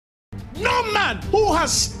No man who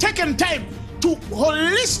has taken time to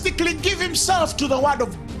holistically give himself to the word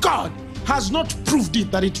of God has not proved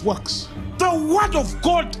it that it works. The word of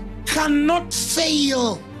God cannot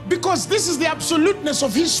fail, because this is the absoluteness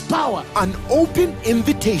of his power. An open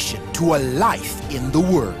invitation to a life in the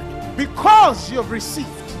word. Because you have received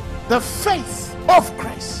the faith of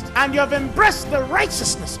Christ and you have embraced the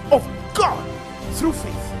righteousness of God through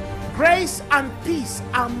faith, grace and peace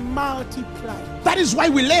are multiplied. That is why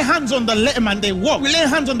we lay hands on the lame and they walk. We lay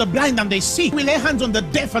hands on the blind and they see. We lay hands on the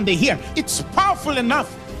deaf and they hear. It's powerful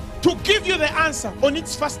enough to give you the answer on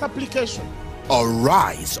its first application.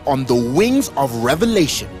 Arise on the wings of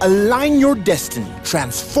revelation. Align your destiny.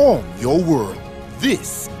 Transform your world.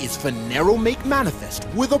 This is Phaneroo Make Manifest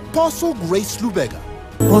with Apostle Grace Lubega.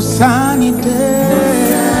 Osanite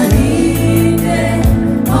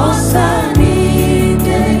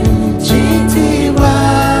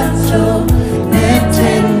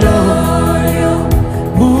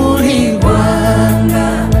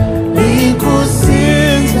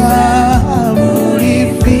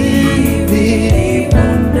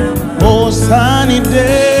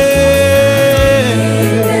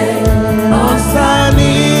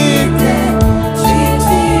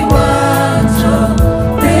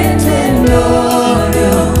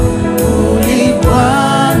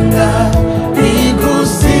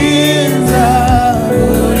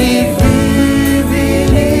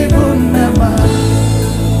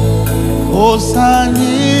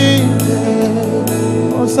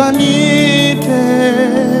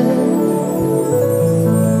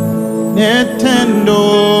netendo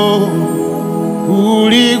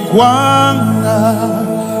uligwanga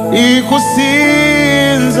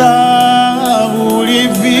ikusinza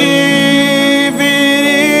uliviviri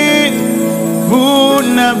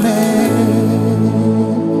vuname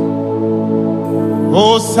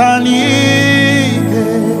osanite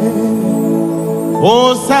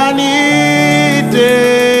osanite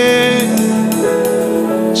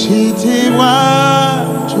chiti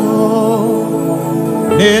wacho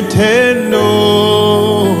netendo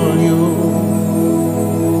lyo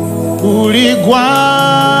uligwanga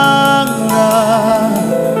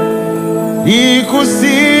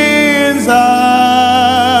ikusinza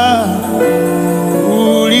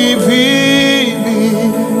ulivivi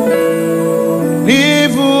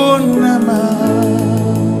livunama.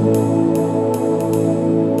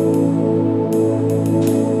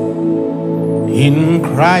 In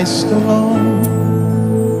Christ alone,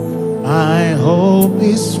 my hope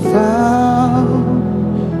is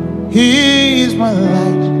found. He is my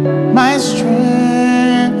light, my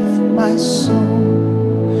strength, my soul.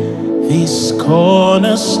 This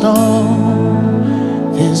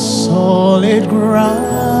cornerstone, this solid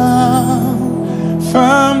ground,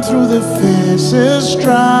 firm through the fiercest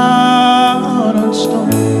drought and storm.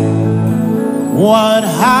 What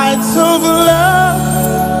heights of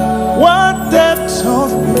love, what depths of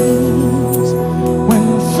peace,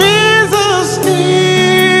 when fears are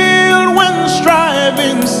still, when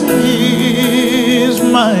striving cease,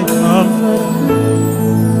 my comfort,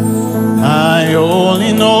 I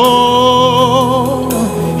only know,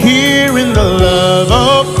 here in the love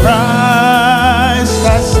of Christ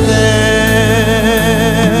I stand.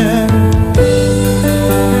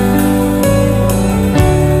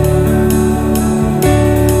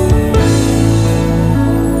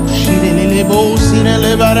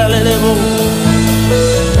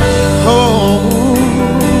 Oh,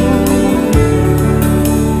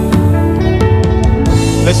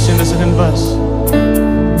 let's sing the second verse.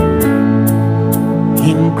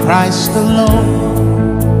 In Christ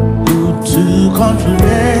alone, who took on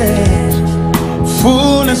flesh,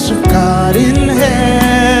 fullness of God in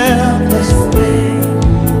helpless faith,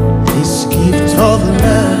 this gift of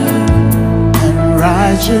love and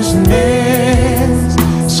righteousness,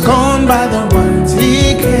 scorned by the ones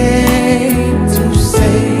he came to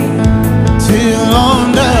save, till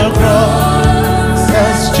on the cross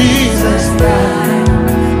as Jesus died,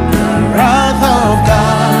 the wrath of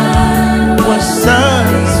God was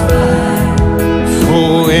satisfied.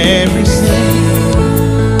 For every sin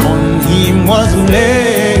on him was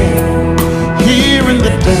laid, here in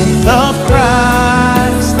the death of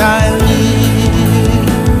Christ I live.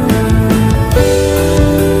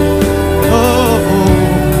 Oh,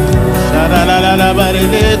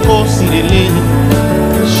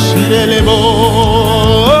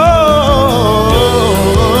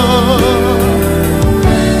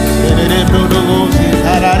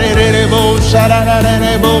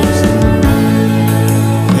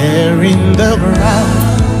 there in the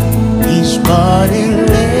ground his body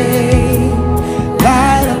lay,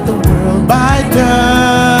 light of the world by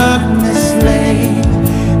darkness laid.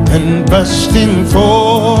 and bursting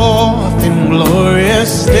forth in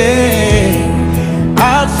glorious day.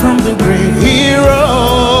 Out from the grave he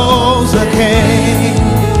rose again,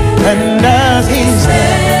 and as he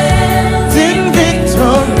stands in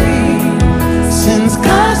victory, since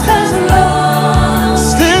God has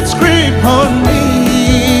lost its grip on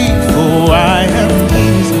me, for I am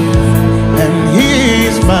his and he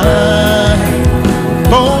is mine,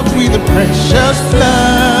 bought with the precious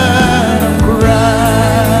blood of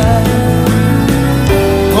Christ.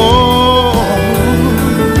 Oh,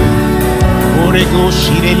 Orego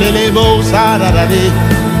shirelebo sararade,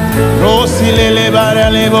 rosilele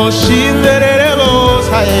baralebo shinderebo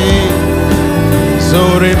sae,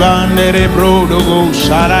 zorebandere brodogo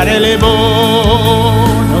shararelebo.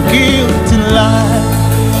 No guilt in life,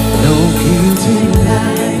 no guilt in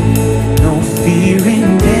life, no fear in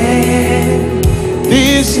death.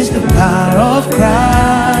 This is the power of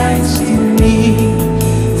Christ in me.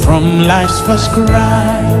 From life's first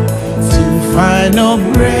cry to final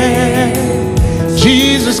breath,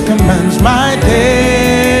 Jesus commands my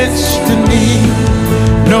destiny.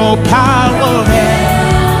 No power of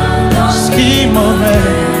hell, no scheme of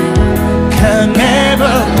man can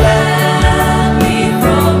ever let me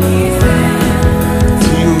from his hand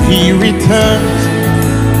till he returns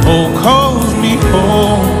or calls me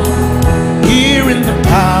home. Here in the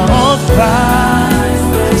power of Christ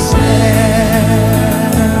I stand.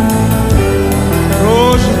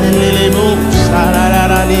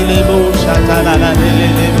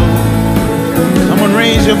 Come on,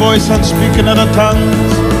 raise your voice and speak in other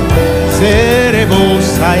tongues.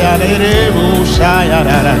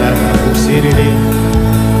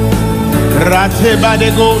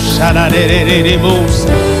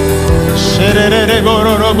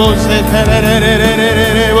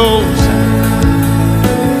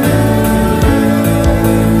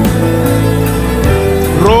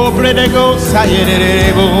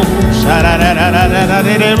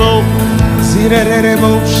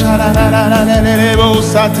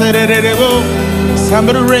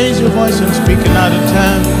 Somebody raise your voice and speak another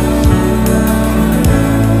tongue.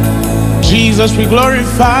 Jesus, we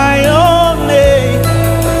glorify your name.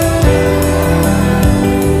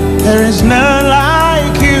 There is none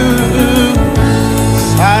like you.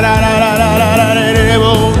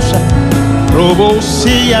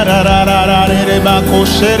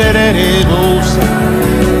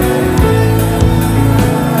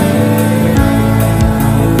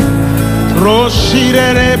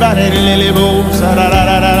 Roshire barele bo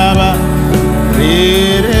sarararaba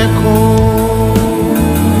rereko.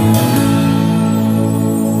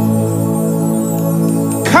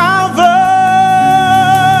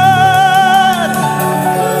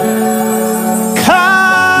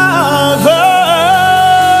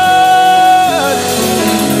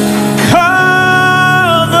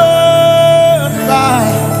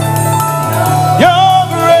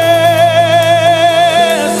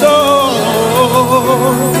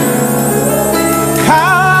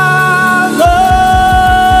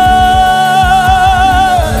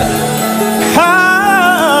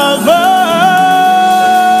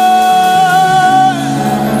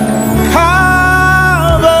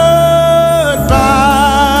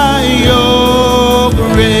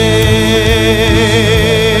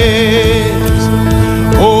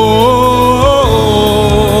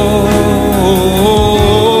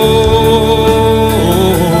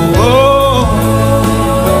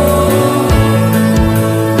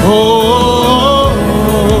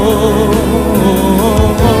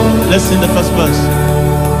 Let's sing the first verse.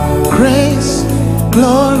 Grace,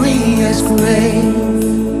 glorious grace,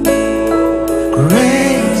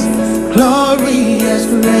 grace, glorious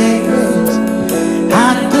grace.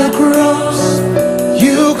 At the cross,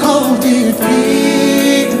 you called it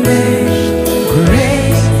privilege.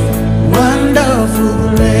 Grace, wonderful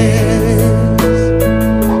grace,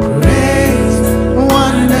 grace,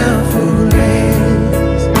 wonderful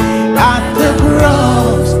grace. At the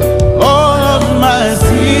cross, all of my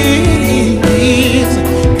sins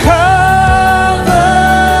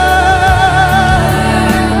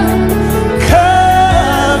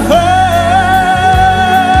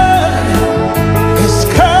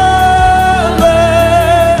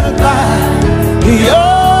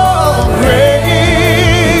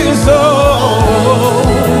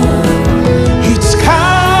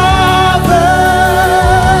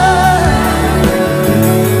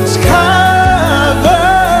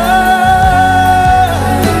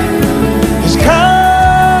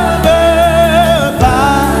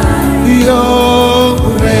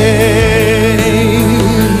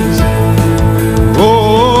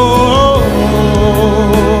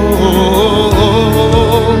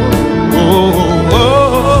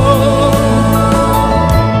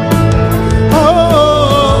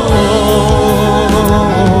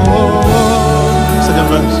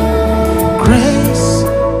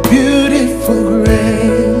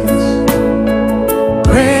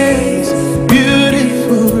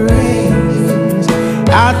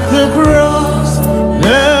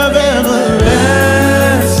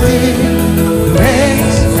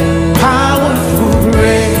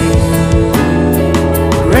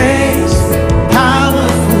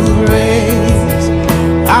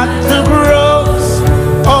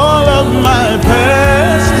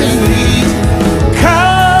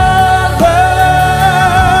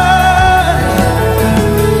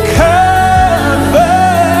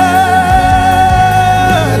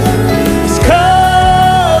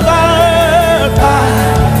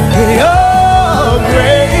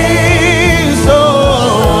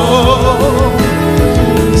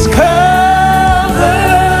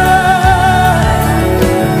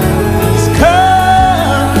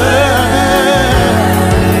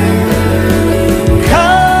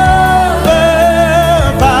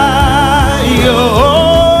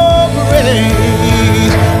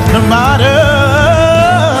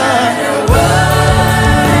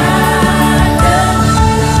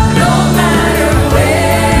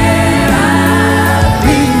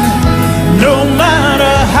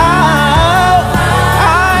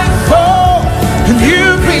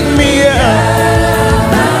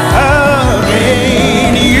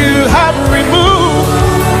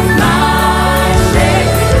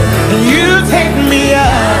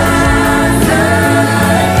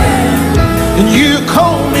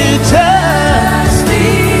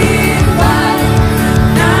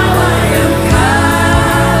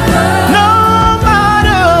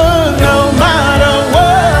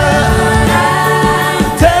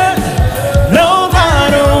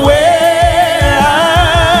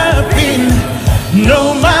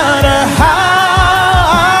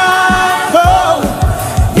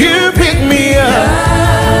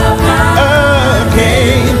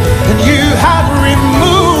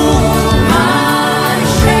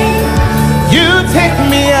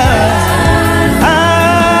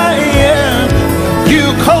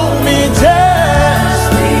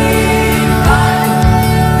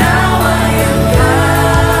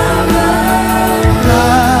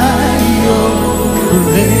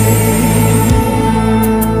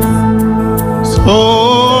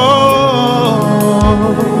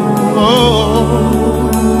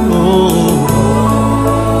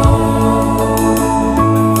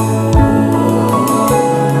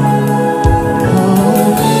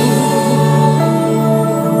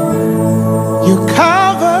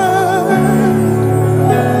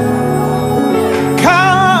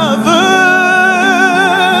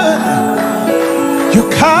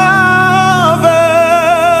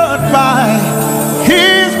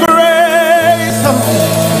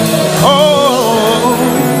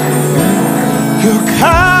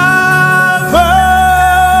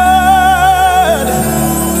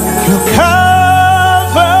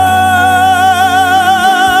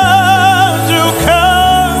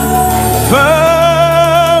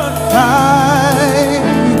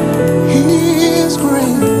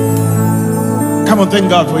Thank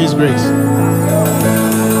God for His grace.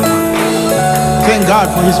 Thank God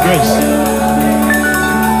for His grace.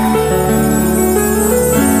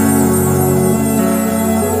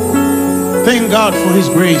 Thank God for His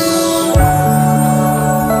grace.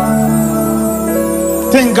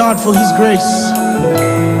 Thank God for His grace.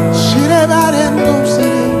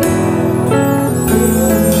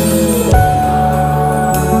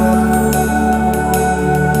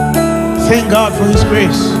 Thank God for His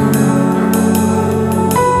grace.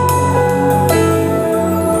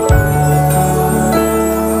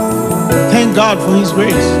 Thank God for His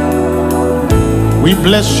grace. We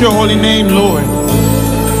bless your holy name, Lord.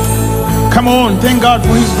 Come on, thank God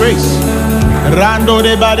for His grace. Rando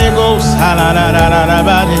de badego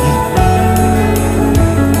salarararabade.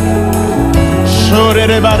 Shore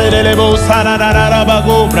de badego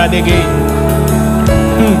salararabago bradege.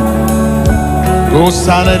 Go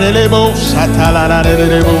salarelebo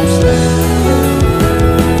satalararelebo.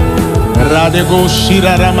 Radego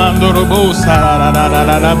shira ramando robo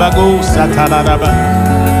sararararabago satalaraba.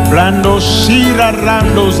 Brando shira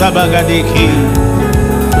rando zabagadeki.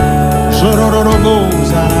 Zorororobo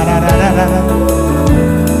zararararara.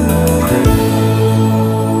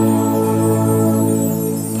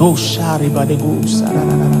 Oh shari badego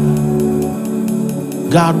sarararara.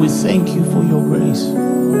 God, we thank you for your grace.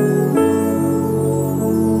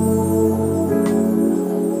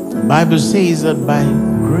 The Bible says that by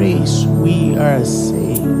grace we are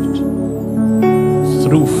saved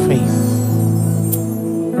through faith.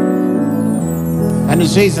 And it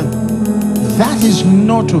says that is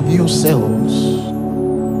not of yourselves.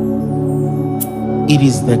 It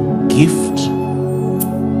is the gift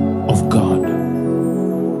of God.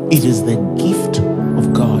 It is the gift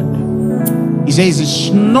of God. He says it's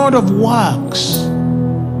not of works,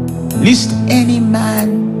 lest any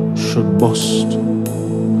man should boast.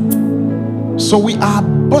 So we are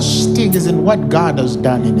boasting is in what God has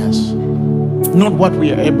done in us, not what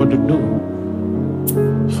we are able to do.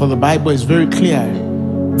 For the Bible is very clear.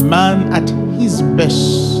 Man at his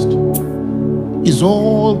best is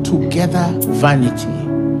altogether vanity.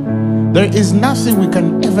 There is nothing we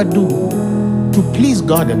can ever do to please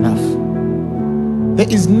God enough. There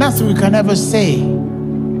is nothing we can ever say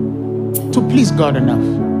to please God enough.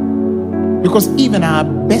 Because even our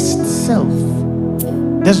best self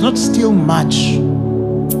does not still match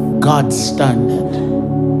God's standard.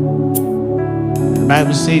 The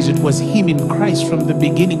Bible says it was Him in Christ from the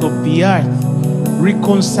beginning of the earth,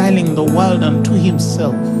 reconciling the world unto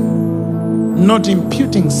Himself, not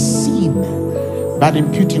imputing sin, but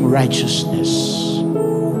imputing righteousness.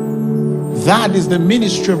 That is the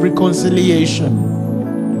ministry of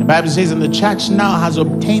reconciliation. The Bible says, and the church now has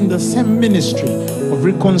obtained the same ministry of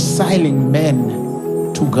reconciling men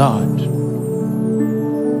to God.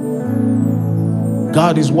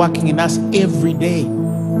 God is working in us every day.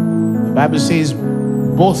 The Bible says,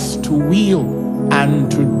 both to will and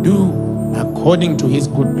to do according to His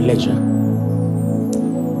good pleasure.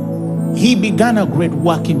 He began a great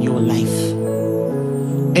work in your life,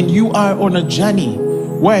 and you are on a journey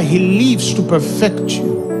where He lives to perfect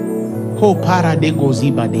you. Ho para de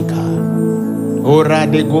goziba deka, ora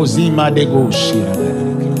de gozima de goshira.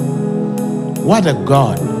 What a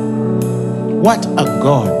God! What a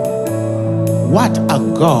God! What a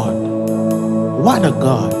God! What a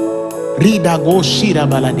God! Rida goshira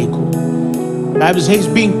baladeko. The Bible says,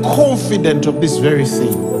 being confident of this very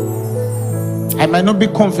thing. I might not be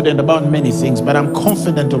confident about many things, but I'm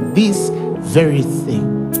confident of this very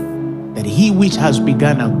thing, that He which has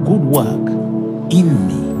begun a good work in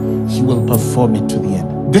me, He will perform it to the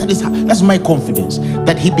end. That's my confidence,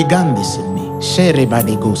 that He began this in me.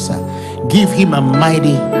 Give Him a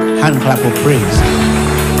mighty hand clap of praise.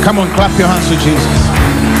 Come on, clap your hands to Jesus.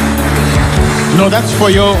 No, that's for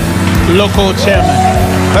your local chairman.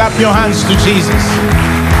 Clap your hands to Jesus.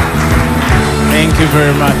 Thank you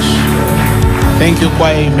very much. Thank you,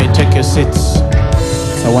 choir. You may take your seats.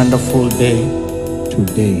 It's a wonderful day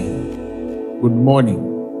today. Good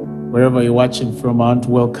morning. Wherever you're watching from, I want to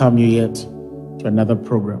welcome you yet to another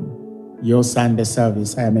program, your Sunday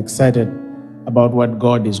service. I am excited about what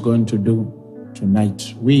God is going to do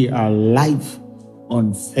tonight. We are live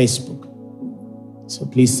on Facebook. So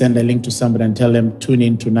please send a link to somebody and tell them, tune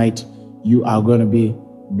in tonight. You are going to be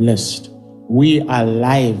blessed. We are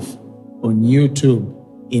live on YouTube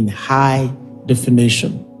in high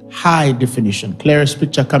definition. High definition. Clearest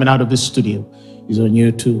picture coming out of this studio is on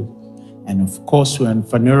YouTube. And of course, we're on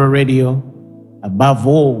Phaneroo Radio. Above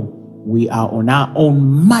all, we are on our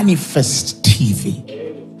own Manifest TV.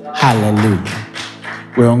 Hallelujah.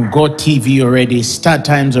 We're on Go TV already, Star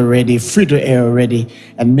Times already, Free to Air already,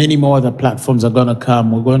 and many more other platforms are going to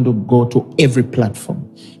come. We're going to go to every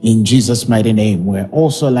platform in Jesus' mighty name. We're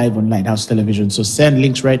also live on Lighthouse Television. So send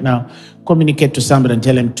links right now. Communicate to somebody and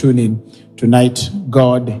tell them, tune in. Tonight,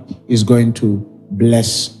 God is going to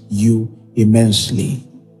bless you immensely.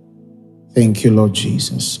 Thank you, Lord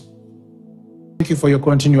Jesus. Thank you for your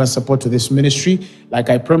continuous support to this ministry. Like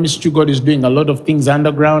I promised you, God is doing a lot of things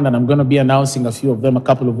underground, and I'm going to be announcing a few of them a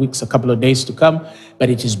couple of weeks, a couple of days to come, but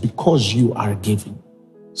it is because you are giving.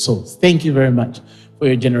 So thank you very much for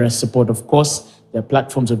your generous support. Of course, there are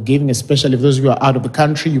platforms of giving, especially if those of you are out of the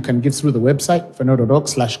country. You can give through the website,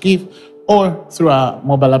 phaneroo.org/give, or through our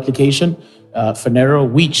mobile application,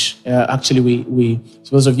 Phaneroo, which actually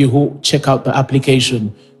so those of you who check out the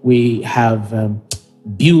application, we have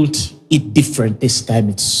built it different this time.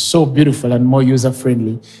 It's so beautiful and more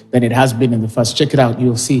user-friendly than it has been in the first. Check it out.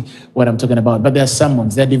 You'll see what I'm talking about. But there are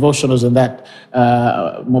sermons, there are devotionals on that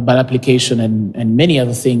mobile application and many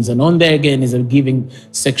other things. And on there again is a giving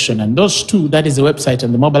section. And those two, that is the website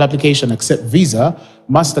and the mobile application, accept Visa,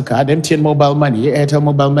 MasterCard, MTN Mobile Money, Airtel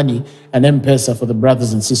Mobile Money, and M-Pesa for the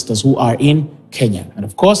brothers and sisters who are in Kenya. And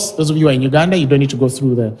of course, those of you who are in Uganda, you don't need to go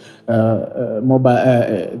through the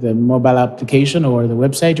mobile application or the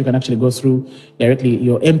website. You can actually go through directly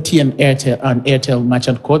your MTN, Airtel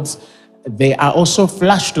merchant codes. They are also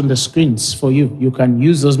flashed on the screens for you. You can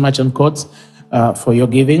use those merchant codes for your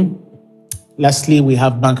giving. Lastly, we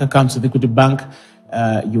have bank accounts with Equity Bank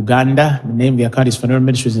Uganda. The name of the account is Phaneroo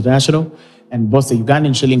Ministries International. And both the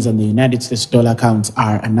Ugandan shillings and the United States dollar accounts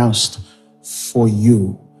are announced for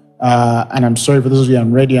you. And I'm sorry for those of you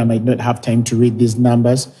on radio, I might not have time to read these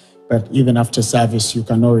numbers, but even after service, you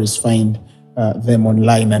can always find them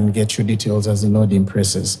online and get your details as the Lord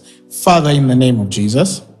impresses. Father, in the name of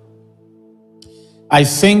Jesus, I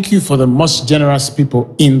thank you for the most generous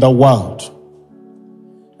people in the world.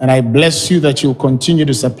 And I bless you that you'll continue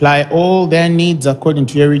to supply all their needs according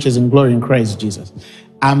to your riches and glory in Christ Jesus.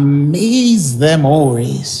 Amaze them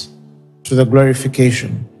always to the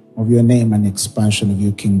glorification of your name and expansion of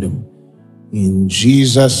your kingdom. In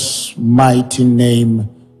Jesus' mighty name,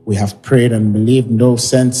 we have prayed and believed, and all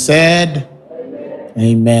saints said, Amen.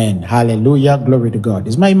 Amen. Hallelujah. Glory to God.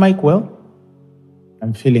 Is my mic well?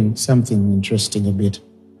 I'm feeling something interesting a bit.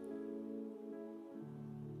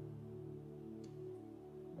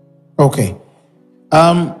 Okay.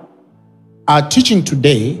 Our teaching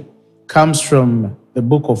today comes from the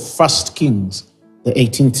book of 1 Kings, the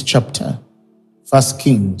 18th chapter. 1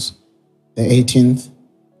 Kings, the 18th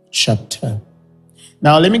chapter.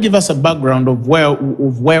 Now, let me give us a background of where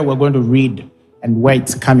we're going to read and where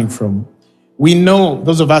it's coming from. We know,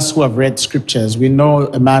 those of us who have read scriptures, we know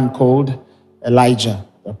a man called Elijah,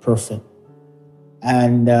 the prophet.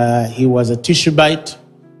 And he was a Tishbite,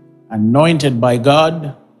 anointed by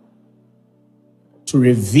God to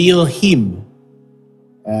reveal him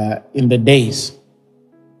in the days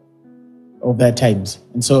of their times.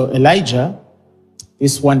 And so Elijah,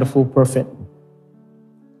 this wonderful prophet,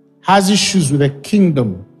 has issues with the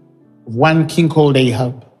kingdom of one king called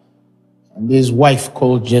Ahab and his wife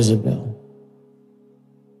called Jezebel.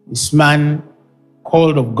 This man,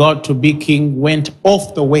 called of God to be king, went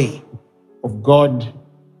off the way of God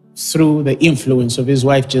through the influence of his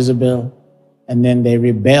wife Jezebel, and then they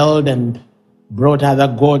rebelled and brought other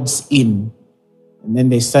gods in, and then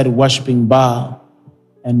they started worshiping Baal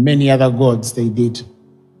and many other gods they did.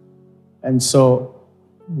 And so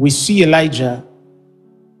we see Elijah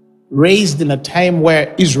raised in a time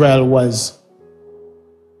where Israel was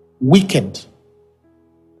wicked.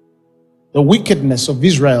 The wickedness of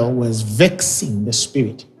Israel was vexing the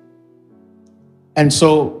spirit. And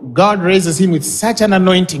so God raises him with such an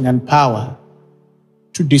anointing and power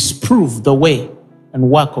to disprove the way and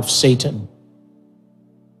work of Satan.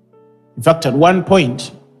 In fact, at one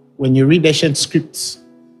point, when you read ancient scripts,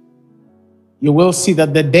 you will see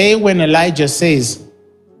that the day when Elijah says,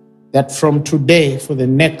 that from today for the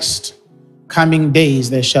next coming days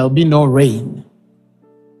there shall be no rain.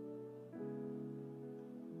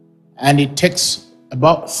 And it takes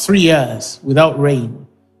about 3 years without rain.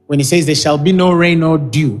 When he says there shall be no rain or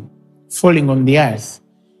dew falling on the earth,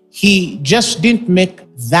 he just didn't make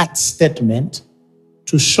that statement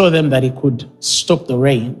to show them that he could stop the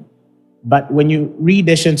rain. But when you read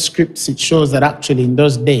ancient scripts, it shows that actually in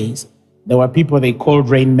those days, there were people they called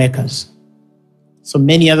rainmakers. So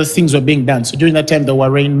many other things were being done. So during that time, there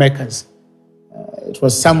were rainmakers. It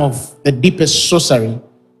was some of the deepest sorcery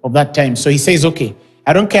of that time. So he says, okay,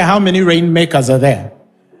 I don't care how many rainmakers are there.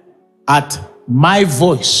 At my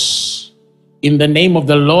voice, in the name of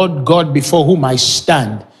the Lord God before whom I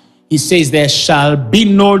stand, he says, there shall be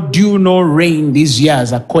no dew nor rain these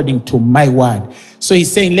years according to my word. So he's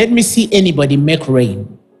saying, let me see anybody make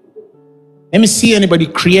rain. Let me see anybody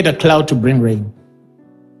create a cloud to bring rain.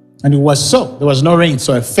 And it was so. There was no rain.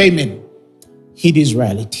 So a famine hit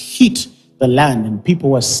Israel. It hit the land and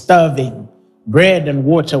people were starving. Bread and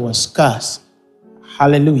water was scarce.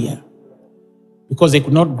 Hallelujah. Because they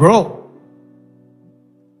could not grow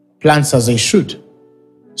plants as they should.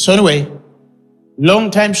 So anyway,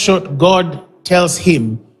 long time short, God tells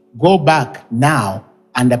him, go back now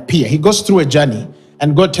and appear. He goes through a journey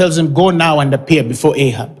and God tells him, go now and appear before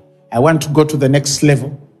Ahab. I want to go to the next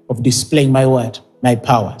level of displaying my word, my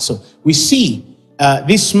power. So we see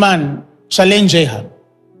this man challenge Ahab.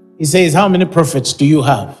 He says, how many prophets do you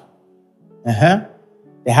have?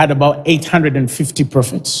 They had about 850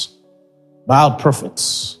 prophets, Baal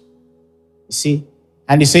prophets. You see?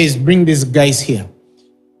 And he says, bring these guys here.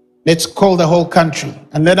 Let's call the whole country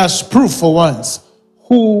and let us prove for once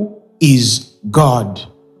who is God.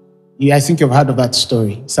 I think you've heard of that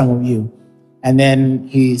story, some of you. And then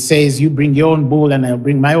he says, you bring your own bull and I'll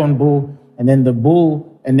bring my own bull. And then the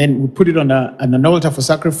bull, and then we put it on an altar for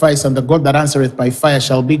sacrifice, and the God that answereth by fire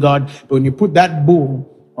shall be God. But when you put that bull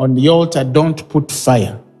on the altar, don't put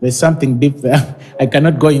fire. There's something deep there. I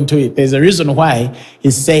cannot go into it. There's a reason why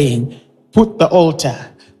he's saying, put the altar,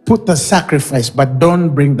 put the sacrifice, but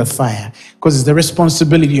don't bring the fire. Because it's the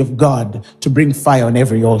responsibility of God to bring fire on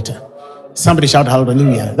every altar. Somebody shout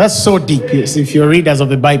hallelujah. That's so deep. Yes, if you're readers of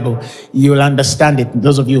the Bible, you'll understand it.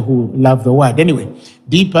 Those of you who love the word. Anyway,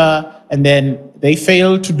 deeper, and then they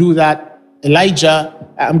failed to do that. Elijah,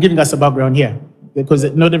 I'm giving us a background here because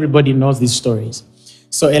not everybody knows these stories.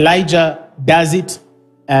 So Elijah does it,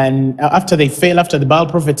 and after they fail, after the Baal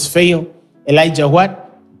prophets fail, Elijah what?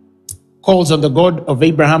 Calls on the God of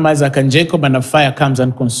Abraham, Isaac, and Jacob, and a fire comes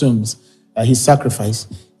and consumes his sacrifice.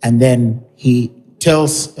 And then he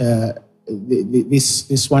tells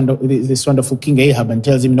this wonderful King Ahab and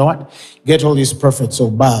tells him, you know what? Get all these prophets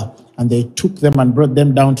of Baal. And they took them and brought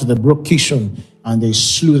them down to the brook Kishon, and they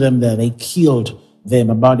slew them there. They killed them.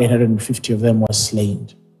 About 850 of them were slain.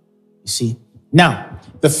 You see? Now,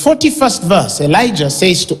 the 41st verse, Elijah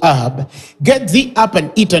says to Ahab, get thee up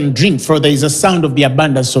and eat and drink, for there is a sound of the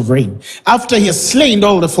abundance of rain. After he has slain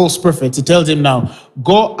all the false prophets, he tells him now,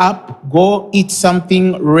 go up, go eat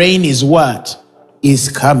something. Rain is what? Is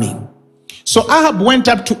coming. So Ahab went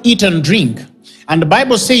up to eat and drink. And the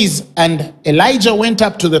Bible says, and Elijah went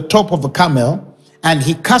up to the top of the camel, and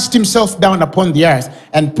he cast himself down upon the earth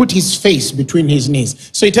and put his face between his knees.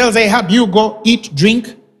 So he tells Ahab, you go eat,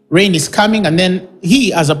 drink, rain is coming. And then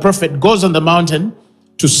he, as a prophet, goes on the mountain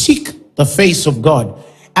to seek the face of God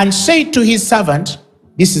and say to his servant,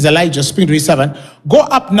 this is Elijah speaking to his servant, go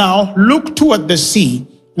up now, look toward the sea.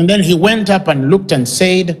 And then he went up and looked and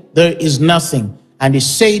said, there is nothing. And he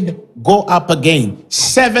said, go up again.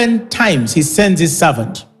 7 times he sends his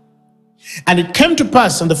servant. And it came to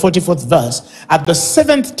pass on the 44th verse, at the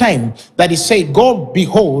 7th time that he said, go,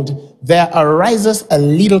 behold, there arises a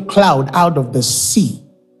little cloud out of the sea,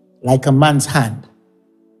 like a man's hand.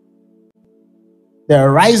 There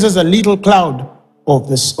arises a little cloud of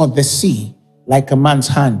the sea, like a man's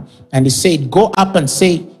hand. And he said, go up and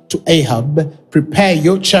say to Ahab, prepare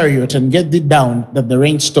your chariot and get thee down, that the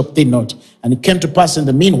rain stop thee not. And it came to pass in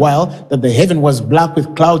the meanwhile that the heaven was black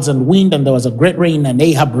with clouds and wind, and there was a great rain, and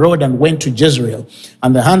Ahab rode and went to Jezreel.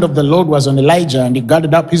 And the hand of the Lord was on Elijah, and he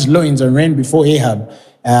gathered up his loins and ran before Ahab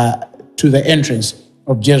to the entrance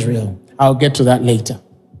of Jezreel. I'll get to that later.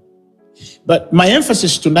 But my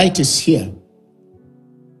emphasis tonight is here.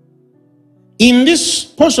 In this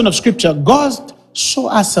portion of scripture, God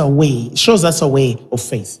shows us a way of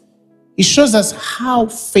faith. He shows us how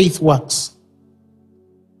faith works.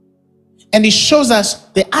 And he shows us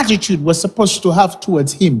the attitude we're supposed to have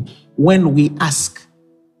towards him when we ask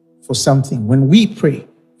for something, when we pray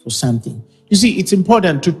for something. You see, it's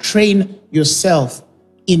important to train yourself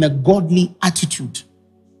in a godly attitude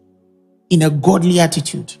in a godly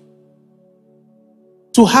attitude.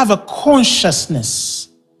 To have a consciousness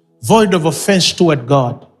void of offense toward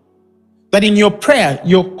God. That in your prayer,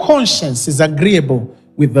 your conscience is agreeable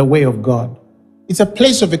with the way of God. It's a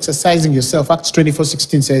place of exercising yourself. Acts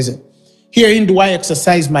 24:16 says it. Herein do I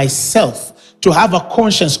exercise myself to have a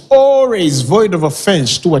conscience always void of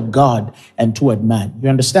offense toward God and toward man. You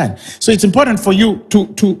understand? So it's important for you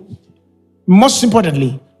to most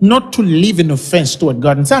importantly, not to live in offense toward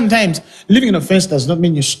God. And sometimes living in offense does not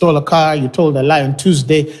mean you stole a car, you told a lie on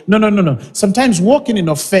Tuesday. No. Sometimes walking in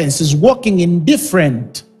offense is walking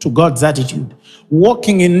indifferent to God's attitude,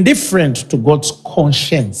 walking indifferent to God's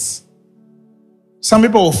conscience. Some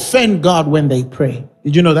people offend God when they pray.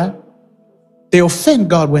 Did you know that? They offend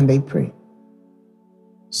God when they pray.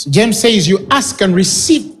 So James says you ask and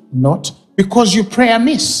receive not because you pray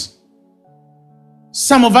amiss.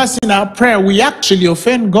 Some of us in our prayer, we actually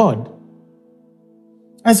offend God.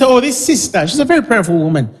 And say, oh, this sister, she's a very prayerful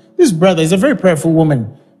woman. This brother is a very prayerful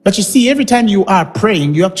woman. But you see, every time you are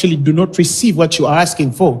praying, you actually do not receive what you are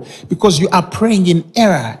asking for because you are praying in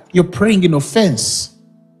error. You're praying in offense.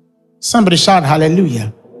 Somebody shout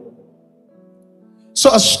hallelujah. So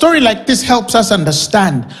a story like this helps us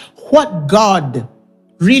understand what God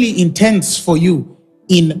really intends for you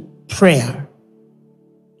in prayer,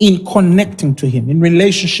 in connecting to him, in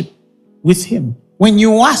relationship with him. When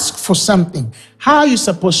you ask for something, how are you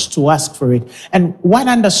supposed to ask for it? And what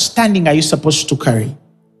understanding are you supposed to carry?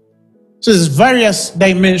 So there's various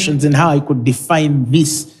dimensions in how I could define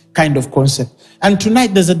this kind of concept. And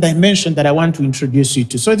tonight there's a dimension that I want to introduce you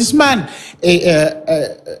to. So this man,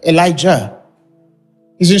 Elijah,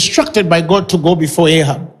 is instructed by God to go before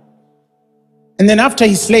Ahab. And then after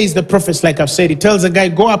he slays the prophets, like I've said, he tells the guy,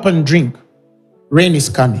 go up and drink. Rain is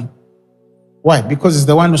coming. Why? Because it's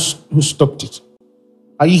the one who stopped it.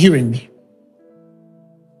 Are you hearing me?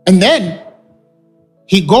 And then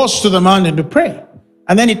he goes to the mountain to pray.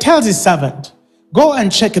 And then he tells his servant, go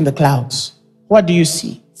and check in the clouds. What do you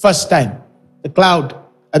see? First time, the cloud,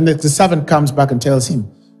 and the servant comes back and tells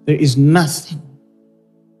him, there is nothing.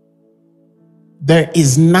 There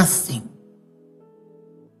is nothing.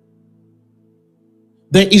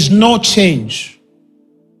 There is no change.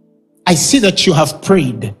 I see that you have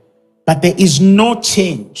prayed, but there is no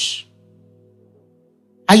change.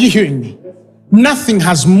 Are you hearing me? Nothing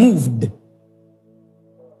has moved.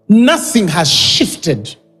 Nothing has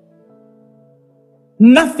shifted.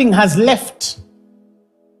 Nothing has left.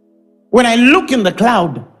 When I look in the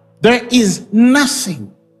cloud, there is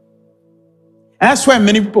nothing. And that's why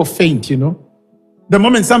many people faint, you know. The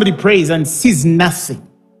moment somebody prays and sees nothing.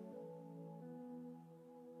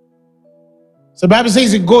 So the Bible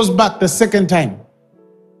says he goes back the second time.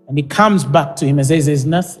 And he comes back to him and says, there's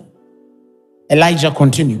nothing. Elijah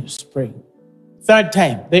continues praying. Third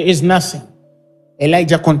time, there is nothing.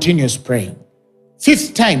 Elijah continues praying.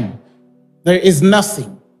 Fifth time, there is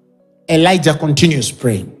nothing. Elijah continues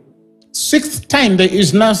praying. Sixth time, there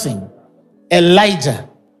is nothing. Elijah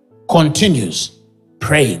continues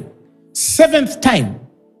praying. Seventh time.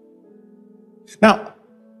 Now,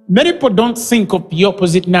 many people don't think of the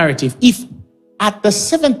opposite narrative. If at the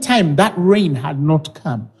seventh time that rain had not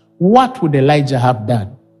come, what would Elijah have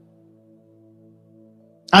done?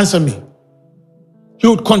 Answer me. He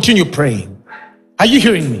would continue praying. Are you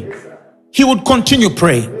hearing me? He would continue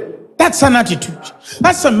praying. That's an attitude.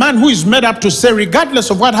 That's a man who is made up to say, regardless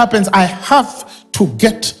of what happens, I have to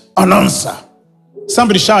get an answer.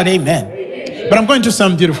 Somebody shout amen. But I'm going to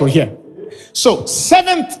sound beautiful here. So,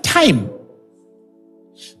 seventh time,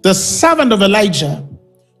 the servant of Elijah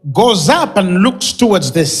goes up and looks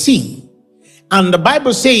towards the sea. And the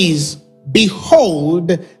Bible says,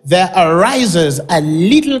 behold, there arises a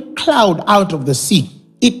little cloud out of the sea.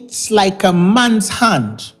 It's like a man's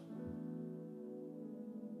hand.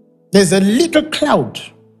 There's a little cloud.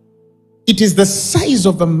 It is the size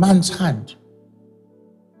of a man's hand.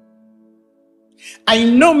 I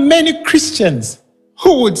know many Christians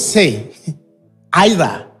who would say,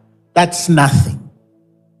 either that's nothing,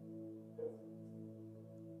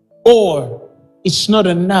 or it's not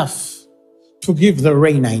enough to give the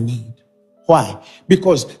rain I need. Why?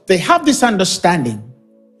 Because they have this understanding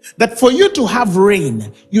that for you to have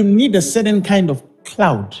rain, you need a certain kind of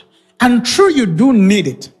cloud. And true, you do need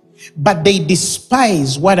it. But they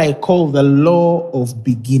despise what I call the law of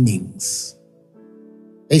beginnings.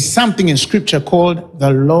 There's something in scripture called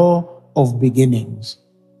the law of beginnings.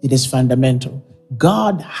 It is fundamental.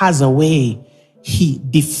 God has a way he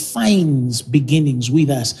defines beginnings with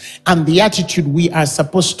us and the attitude we are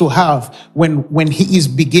supposed to have when he is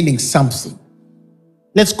beginning something.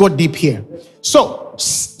 Let's go deep here. So,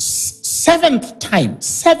 seventh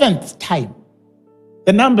time.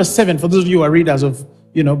 The number 7, for those of you who are readers of,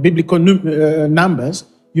 biblical numbers,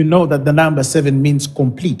 you know that the number 7 means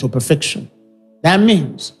complete or perfection. That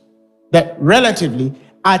means that relatively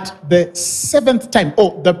at the 7th time,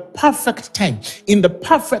 or the perfect time, in the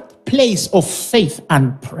perfect place of faith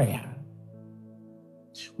and prayer,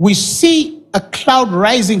 we see a cloud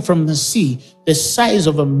rising from the sea, the size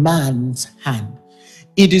of a man's hand.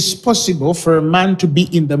 It is possible for a man to be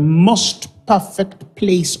in the most perfect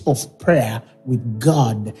place of prayer with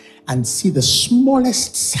God and see the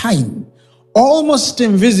smallest sign, almost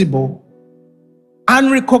invisible,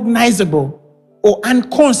 unrecognizable, or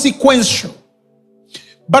inconsequential.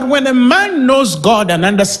 But when a man knows God and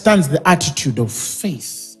understands the attitude of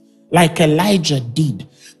faith, like Elijah did,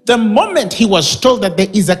 the moment he was told that there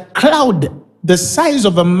is a cloud the size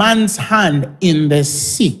of a man's hand in the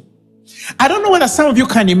sea, I don't know whether some of you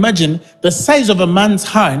can imagine the size of a man's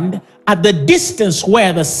hand at the distance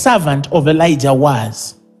where the servant of Elijah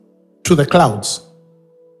was to the clouds.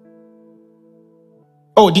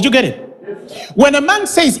 Oh, did you get it? When a man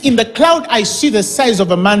says, in the cloud I see the size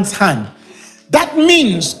of a man's hand, that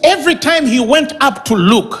means every time he went up to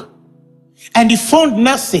look and he found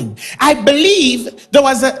nothing, I believe there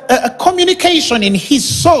was a communication in his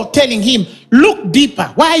soul telling him, look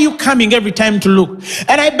deeper. Why are you coming every time to look?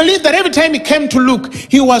 And I believe that every time he came to look,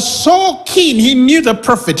 he was so keen. He knew the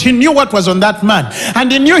prophet. He knew what was on that man.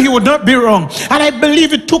 And he knew he would not be wrong. And I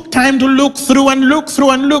believe it took time to look through and look through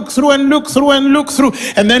and look through and look through and look through,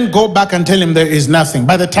 and then go back and tell him there is nothing.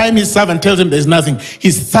 By the time his servant tells him there's nothing,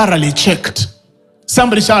 he's thoroughly checked.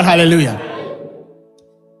 Somebody shout hallelujah.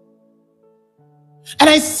 And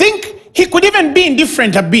I think he could even be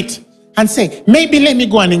indifferent a bit and say, maybe let me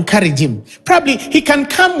go and encourage him. Probably he can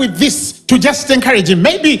come with this to just encourage him.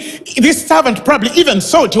 Maybe this servant probably even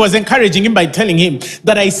thought he was encouraging him by telling him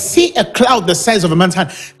that I see a cloud the size of a man's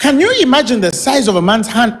hand. Can you imagine the size of a man's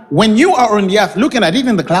hand when you are on the earth looking at it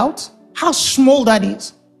in the clouds? How small that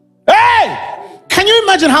is. Hey! Can you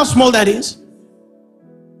imagine how small that is?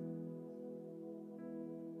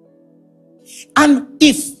 And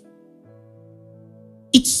if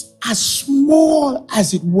it's as small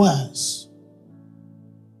as it was,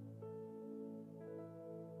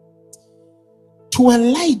 to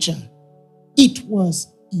Elijah, it was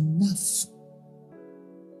enough.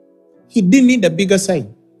 He didn't need a bigger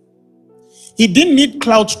sign. He didn't need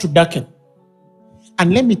clouds to darken.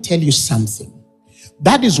 And let me tell you something.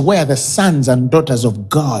 That is where the sons and daughters of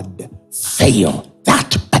God fail.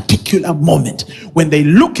 That particular moment when they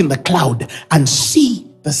look in the cloud and see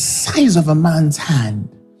the size of a man's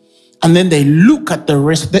hand, and then they look at the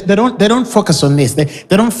rest. They don't focus on this. They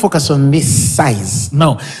don't focus on this size.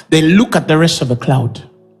 No, they look at the rest of the cloud.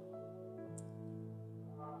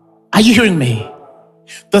 Are you hearing me?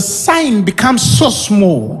 The sign becomes so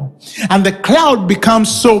small and the cloud becomes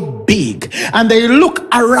so big, and they look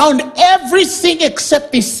around everything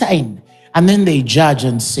except this sign, and then they judge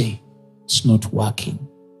and say, it's not working.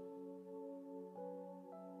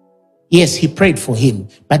 Yes, he prayed for him,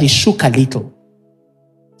 but he shook a little.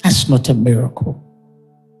 That's not a miracle.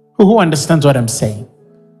 Who understands what I'm saying?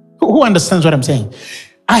 Who understands what I'm saying?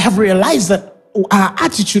 I have realized that our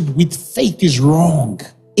attitude with faith is wrong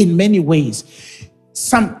in many ways.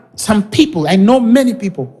 Some people, I know many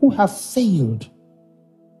people who have failed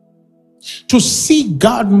to see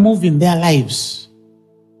God move in their lives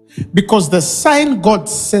because the sign God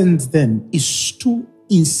sends them is too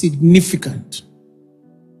insignificant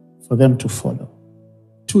for them to follow.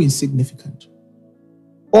 Too insignificant.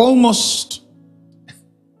 Almost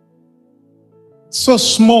so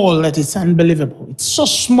small that it's unbelievable. It's so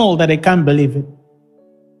small that they can't believe it.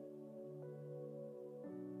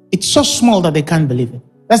 It's so small that they can't believe it.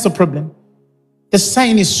 That's the problem. The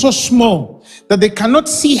sign is so small that they cannot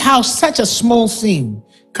see how such a small thing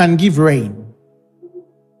can give rain.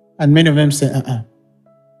 And many of them say,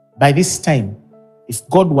 by this time, if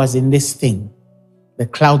God was in this thing, the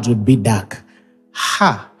clouds would be dark.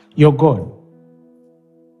 You're gone.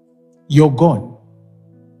 You're gone.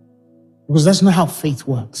 Because that's not how faith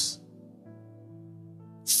works.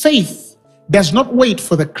 Faith does not wait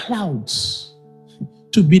for the clouds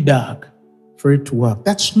to be dark for it to work.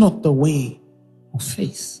 That's not the way of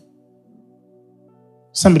faith.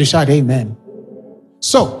 Somebody shout amen.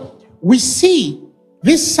 So we see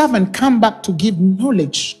this servant come back to give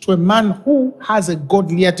knowledge to a man who has a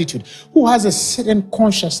godly attitude, who has a certain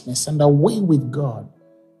consciousness and a way with God.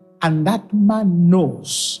 And that man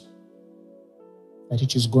knows that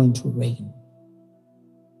it is going to rain.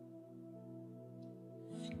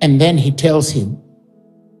 And then he tells him,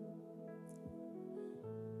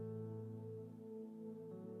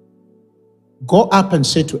 Go up and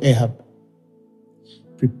say to Ahab,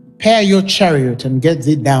 prepare your chariot and get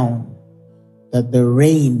thee down, that the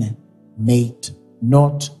rain may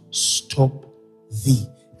not stop thee.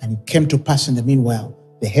 And it came to pass in the meanwhile,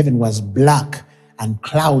 the heaven was black, and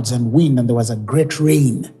clouds and wind, and there was a great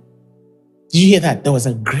rain. Did you hear that? There was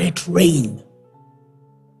a great rain.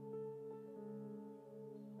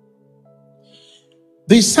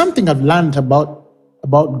 There's something I've learned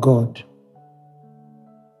about God.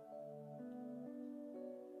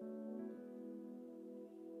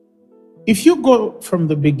 If you go from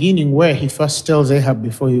the beginning where he first tells Ahab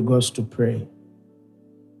before he goes to pray,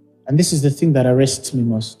 and this is the thing that arrests me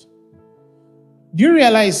most. Do you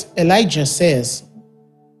realize Elijah says,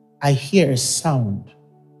 I hear a sound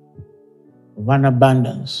of an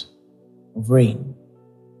abundance of rain.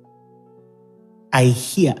 I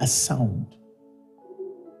hear a sound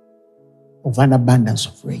of an abundance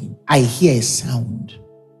of rain. I hear a sound.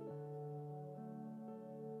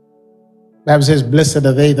 The Bible says, blessed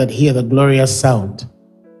are they that hear the glorious sound.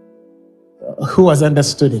 Who has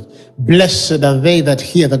understood it? Blessed are they that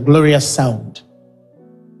hear the glorious sound.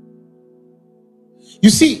 You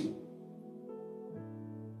see,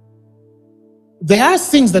 there are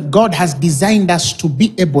things that God has designed us to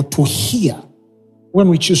be able to hear when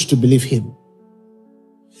we choose to believe him.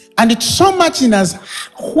 And it's so much in us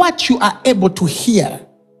what you are able to hear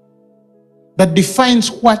that defines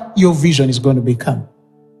what your vision is going to become.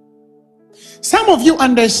 Some of you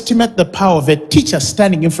underestimate the power of a teacher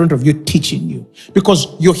standing in front of you teaching you because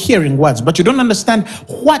you're hearing words, but you don't understand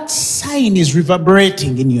what sign is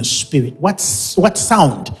reverberating in your spirit. What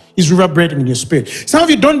sound is reverberating in your spirit. Some of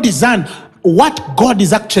you don't discern what God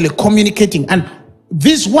is actually communicating, and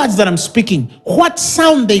these words that I'm speaking, what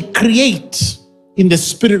sound they create in the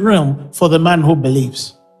spirit realm for the man who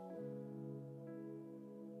believes.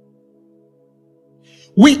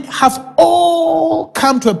 We have all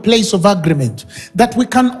come to a place of agreement that we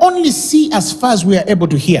can only see as far as we are able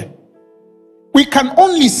to hear. We can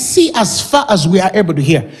only see as far as we are able to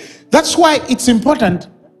hear. That's why it's important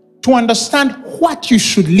to understand what you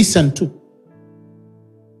should listen to.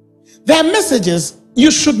 There are messages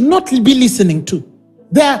you should not be listening to.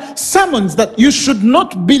 There are sermons that you should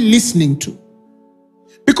not be listening to.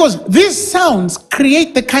 Because these sounds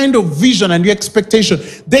create the kind of vision and your expectation.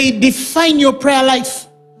 They define your prayer life.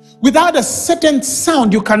 Without a certain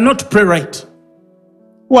sound, you cannot pray right.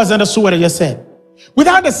 Who has understood what I just said?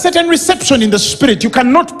 Without a certain reception in the spirit, you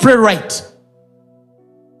cannot pray right.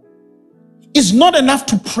 It's not enough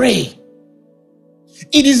to pray.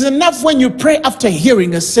 It is enough when you pray after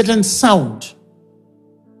hearing a certain sound.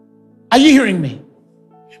 Are you hearing me?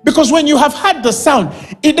 Because when you have heard the sound,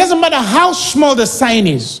 it doesn't matter how small the sign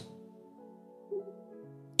is.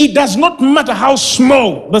 It does not matter how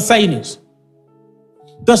small the sign is.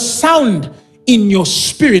 The sound in your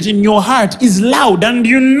spirit, in your heart is loud, and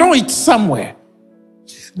you know it somewhere.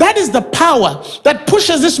 That is the power that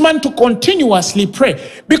pushes this man to continuously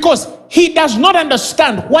pray, because he does not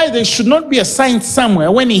understand why there should not be a sign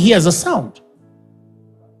somewhere when he hears a sound.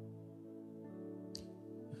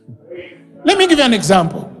 Let me give you an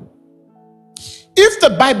example. If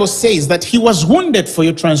the Bible says that he was wounded for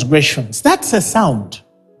your transgressions, that's a sound.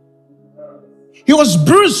 He was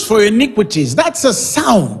bruised for your iniquities, that's a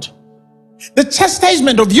sound. The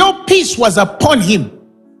chastisement of your peace was upon him.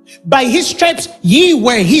 By his stripes ye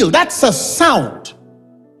were healed. That's a sound.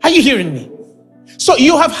 Are you hearing me? So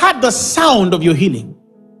you have had the sound of your healing.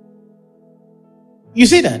 You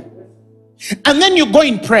see that? And then you go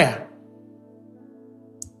in prayer.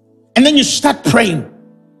 And then you start praying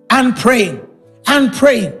and praying and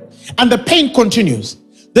praying. And the pain continues.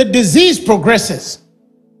 The disease progresses.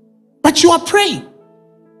 But you are praying.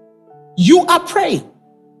 You are praying.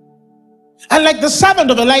 And like the servant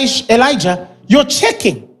of Elijah, you're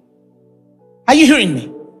checking. Are you hearing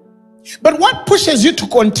me? But what pushes you to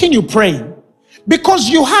continue praying? Because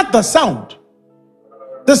you heard the sound.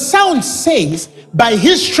 The sound says, by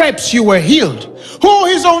his stripes you were healed, who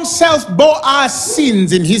his own self bore our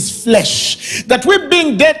sins in his flesh, that we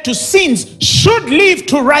being dead to sins should live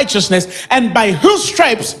to righteousness, and by whose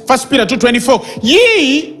stripes, 1 Peter 2:24,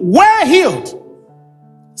 ye were healed.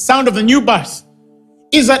 Sound of the new birth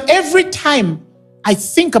is that every time I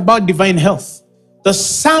think about divine health, the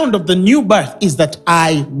sound of the new birth is that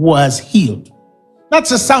I was healed.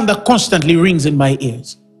 That's a sound that constantly rings in my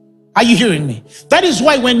ears. Are you hearing me? That is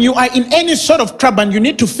why when you are in any sort of trouble and you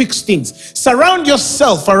need to fix things, surround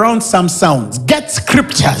yourself around some sounds. Get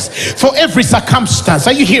scriptures for every circumstance.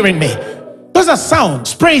 Are you hearing me? Those are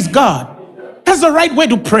sounds. Praise God. That's the right way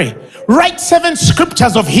to pray. Write 7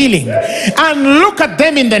 scriptures of healing and look at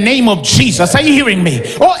them in the name of Jesus. Are you hearing me?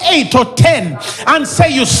 Or 8 or 10, and say,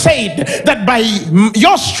 you said that by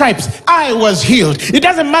your stripes I was healed. It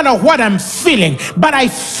doesn't matter what I'm feeling, but I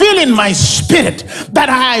feel in my spirit that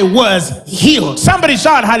I was healed. Somebody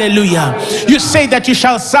shout hallelujah. You say that you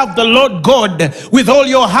shall serve the Lord God with all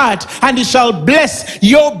your heart, and he shall bless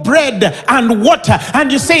your bread and water,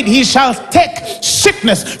 and you said he shall take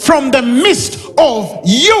sickness from the midst of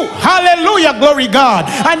you. Hallelujah, glory God.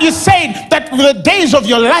 And you said that the days of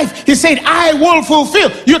your life, he said, I will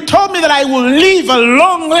fulfill. You told me that I will live a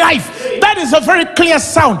long life. That is a very clear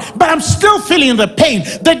sound, but I'm still feeling the pain.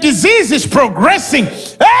 The disease is progressing.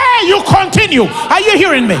 Hey, you continue. Are you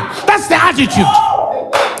hearing me? That's the attitude.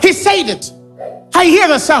 He said it. I hear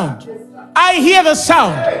the sound. I hear the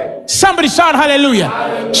sound. Somebody shout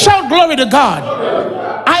hallelujah. Shout glory to God.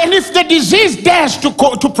 And if the disease dares to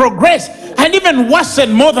progress and even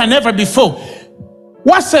worsen more than ever before,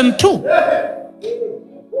 worsen too.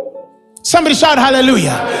 Somebody shout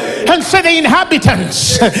hallelujah. And say, the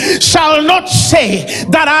inhabitants shall not say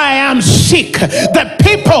that I am sick. The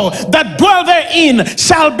people that dwell therein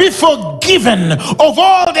shall be forgiven of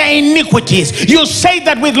all their iniquities. You say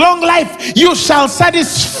that with long life you shall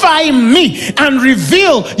satisfy me and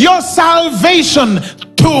reveal your salvation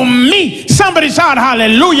to me. Somebody shout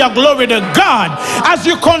hallelujah, glory to God. As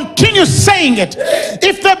you continue saying it,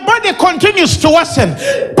 if the body continues to worsen,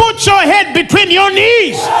 put your head between your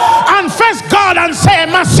knees and face God and say, I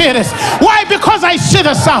must say this. Why? Because I see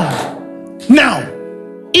the sound. Now,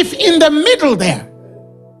 if in the middle there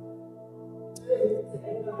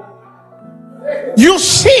you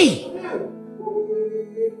see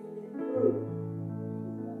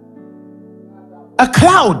a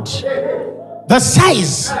cloud the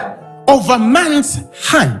size of a man's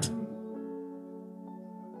hand,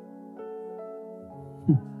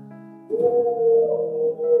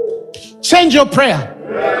 change your prayer.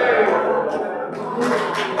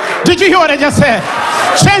 Did you hear what I just said?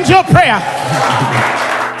 Change your prayer.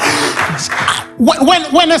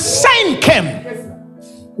 When a sign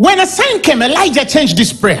came, Elijah changed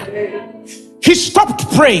his prayer. He stopped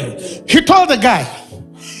praying. He told the guy,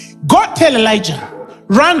 God, tell Elijah,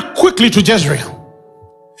 run quickly to Jezreel,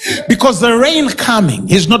 because the rain coming,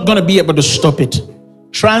 he's not going to be able to stop it.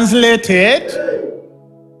 Translated,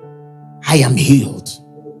 I am healed.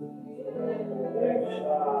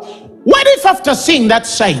 What if after seeing that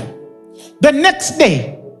sign, the next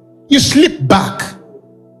day you slip back?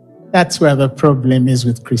 That's where the problem is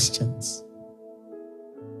with Christians.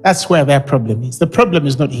 That's where their problem is. The problem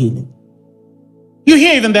is not healing. You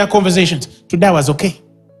hear even their conversations. Today I was okay.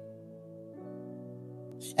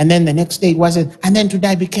 And then the next day it wasn't. And then today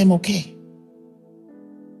I became okay.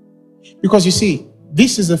 Because you see,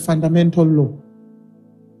 this is a fundamental law.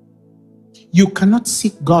 You cannot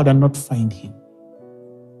seek God and not find him.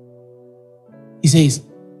 He says,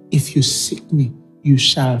 if you seek me, you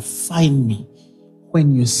shall find me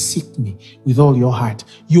when you seek me with all your heart.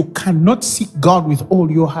 You cannot seek God with all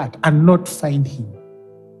your heart and not find him.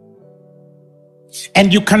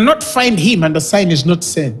 And you cannot find him and the sign is not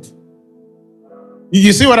sent.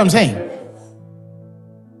 You see what I'm saying?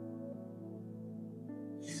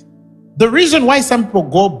 The reason why some people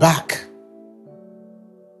go back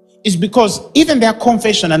is because even their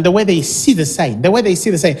confession and the way they see the sign,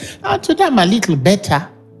 today I'm a little better.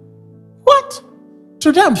 What?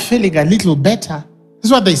 Today I'm feeling a little better.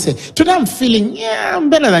 That's what they say. Today I'm feeling, I'm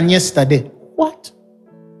better than yesterday. What?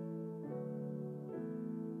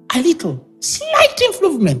 A little, slight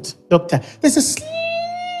improvement, doctor. There's a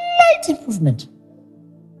slight improvement.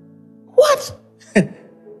 What?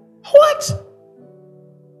 What?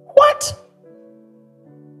 What?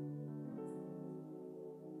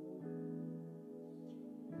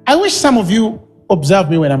 I wish some of you observe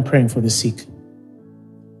me when I'm praying for the sick.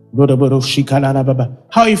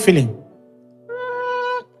 How are you feeling?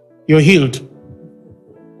 You're healed.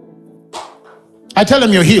 I tell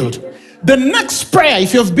them you're healed. The next prayer,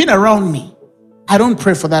 if you've been around me, I don't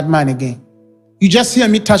pray for that man again. You just hear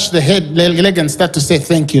me touch the head, leg, and start to say,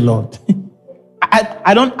 thank you, Lord.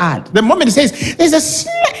 I don't add. The moment he says, there's a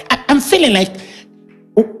slight, I'm feeling like,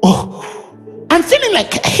 I'm feeling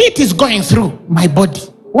like heat is going through my body.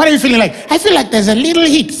 What are you feeling like? I feel like there's a little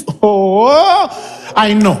heat. Oh,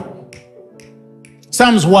 I know.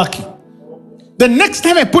 Something's working. The next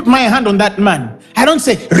time I put my hand on that man, I don't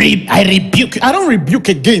say, I rebuke you. I don't rebuke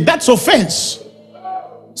again. That's offense.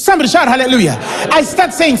 Somebody shout hallelujah. I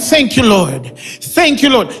start saying, thank you, Lord. Thank you,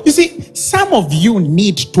 Lord. You see, some of you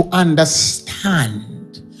need to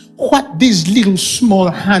understand what these little small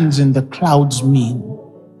hands in the clouds mean.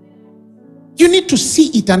 You need to see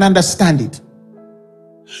it and understand it.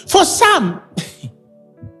 For some,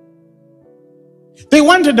 they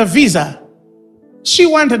wanted a visa. She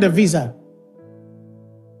wanted a visa.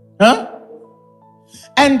 Huh?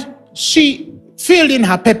 And she filled in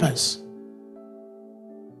her papers.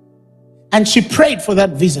 And she prayed for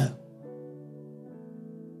that visa.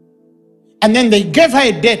 And then they gave her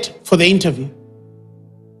a date for the interview.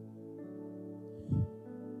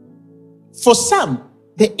 For some,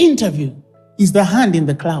 the interview is the hand in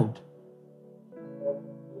the cloud.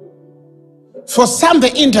 For some,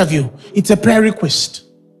 the interview, it's a prayer request.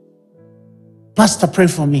 Pastor, pray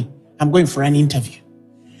for me. I'm going for an interview.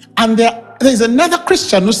 And there's another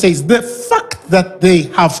Christian who says the fact that they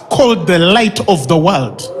have called the light of the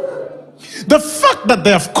world, the fact that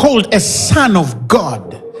they have called a son of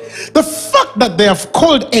God, the fact that they have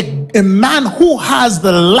called a man who has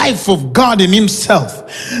the life of God in himself,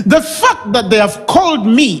 the fact that they have called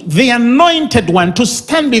me, the anointed one, to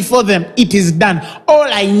stand before them, it is done. All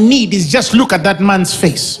I need is just look at that man's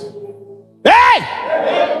face. Hey!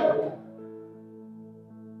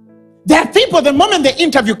 There are people, the moment the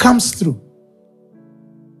interview comes through,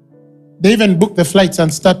 they even book the flights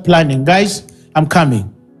and start planning. Guys, I'm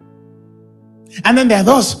coming. And then there are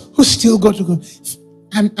those who still go.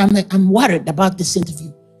 I'm worried about this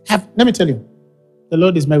interview. Let me tell you, the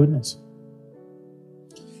Lord is my witness.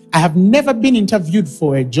 I have never been interviewed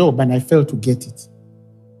for a job and I failed to get it.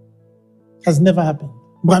 It has never happened.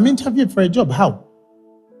 But I'm interviewed for a job. How?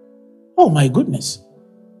 Oh my goodness.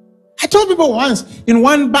 I told people once, in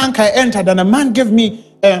one bank I entered and a man gave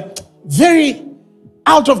me a very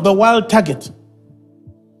out of the world target.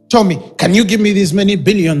 Told me, can you give me this many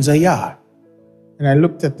billions a year? And I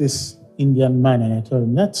looked at this Indian man and I told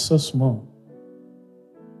him, that's so small.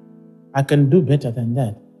 I can do better than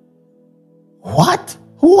that. What?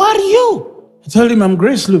 Who are you? I told him, I'm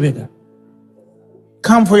Grace Lubega.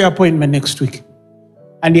 Come for your appointment next week.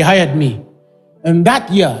 And he hired me. And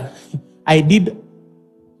that year, I did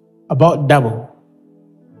about double.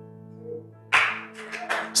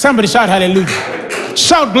 Somebody shout hallelujah.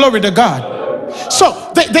 Shout glory to God.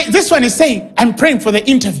 So this one is saying, I'm praying for the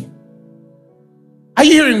interview. Are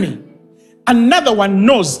you hearing me? Another one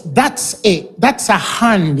knows that's a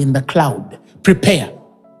hand in the cloud. Prepare.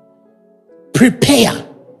 Prepare.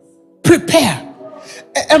 Prepare.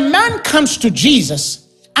 A man comes to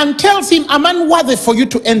Jesus and tells him, I'm unworthy for you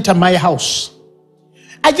to enter my house.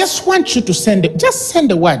 I just want you to send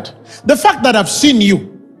a word. The fact that I've seen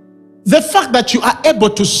you, the fact that you are able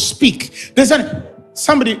to speak.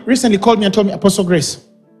 Somebody recently called me and told me, Apostle Grace,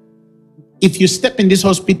 if you step in this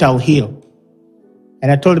hospital, I'll heal.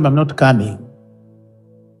 And I told him, I'm not coming.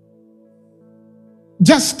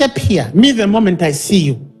 Just step here. Me, the moment I see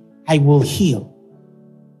you, I will heal.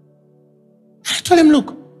 I told him,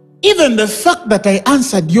 look, even the fact that I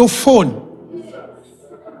answered your phone,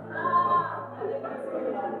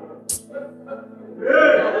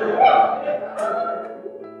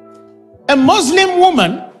 a Muslim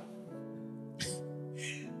woman,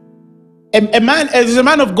 there's a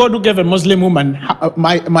man of God who gave a Muslim woman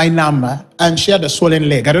my number, and she had a swollen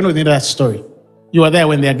leg. I don't know if you know that story. You were there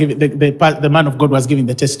when they are giving, the man of God was giving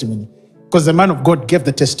the testimony, because the man of God gave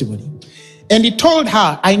the testimony. And he told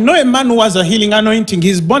her, I know a man who has a healing anointing.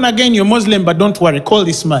 He's born again, you're Muslim, but don't worry, call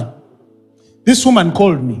this man. This woman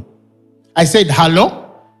called me. I said, hello?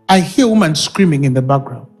 I hear a woman screaming in the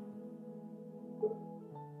background.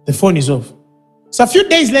 The phone is off. So a few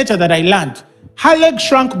days later that I learned, her leg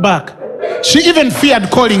shrunk back. She even feared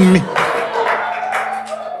calling me.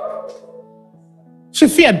 She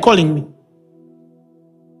feared calling me.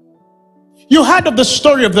 You heard of the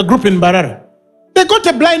story of the group in Barara. They got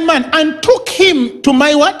a blind man and took him to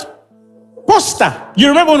my what? Poster. You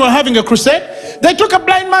remember when we were having a crusade? They took a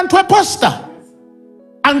blind man to a poster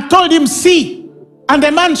and told him, see. And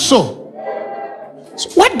the man saw. So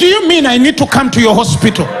what do you mean I need to come to your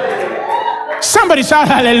hospital? Somebody shout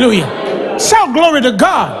hallelujah. Shout glory to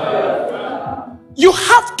God. You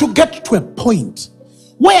have to get to a point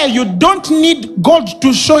where you don't need God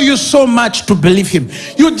to show you so much to believe him.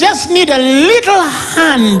 You just need a little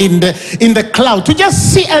hand in the cloud to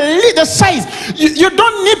just see a little size. You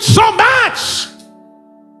don't need so much.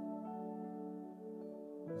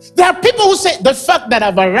 There are people who say, the fact that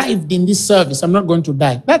I've arrived in this service, I'm not going to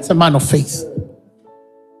die. That's a man of faith.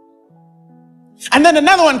 And then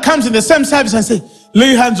another one comes in the same service and says,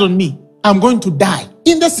 lay hands on me, I'm going to die.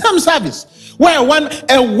 In the same service, where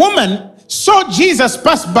a woman saw Jesus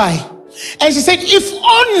pass by, and she said, if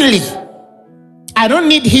only, I don't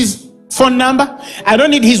need his phone number, I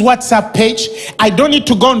don't need his WhatsApp page, I don't need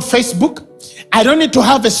to go on Facebook, I don't need to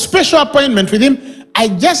have a special appointment with him. I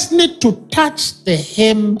just need to touch the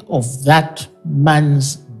hem of that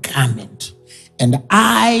man's garment, and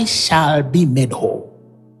I shall be made whole.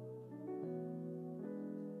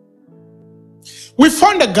 We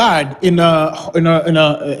found a guard in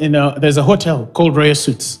there's a hotel called Royal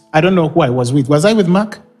Suites. I don't know who I was with. Was I with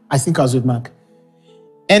Mark? I think I was with Mark.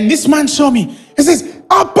 And this man saw me. He says,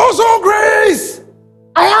 Apostle Grace,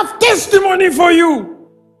 I have testimony for you.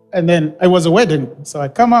 And then it was a wedding. So I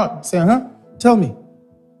come out and say, tell me.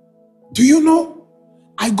 Do you know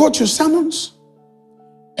I got your sermons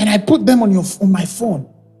and I put them on my phone.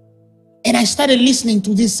 And I started listening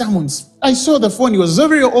to these sermons. I saw the phone. It was a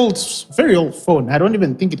very old phone. I don't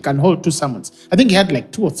even think it can hold 2 sermons. I think he had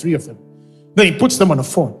like 2 or 3 of them. Then he puts them on a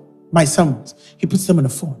phone. My sermons. He puts them on a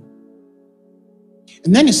phone.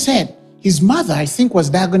 And then he said his mother, I think, was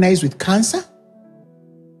diagnosed with cancer.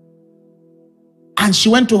 And she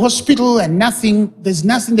went to hospital and there's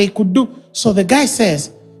nothing they could do. So the guy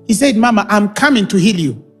says, he said, Mama, I'm coming to heal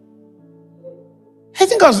you. I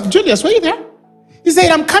think I was, Julius, were you there? He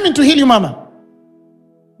said, I'm coming to heal you, Mama.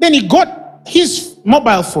 Then he got his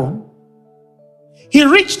mobile phone. He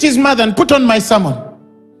reached his mother and put on my sermon.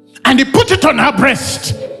 And he put it on her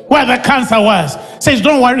breast where the cancer was. Says,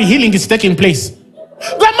 don't worry, healing is taking place.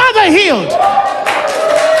 The mother healed.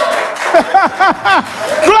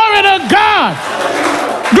 Glory to God.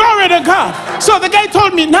 Glory to God. So the guy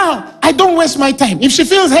told me, now, I don't waste my time. If she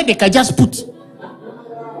feels headache, I just put.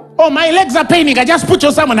 Oh, my legs are paining. I just put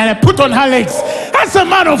your sermon and I put on her legs. That's a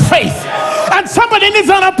man of faith. And somebody needs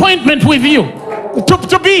an appointment with you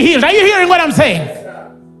to be healed. Are you hearing what I'm saying?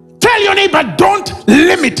 Tell your neighbor, don't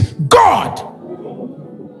limit God.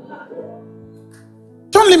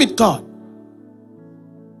 Don't limit God.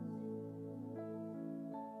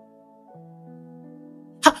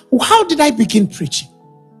 How did I begin preaching?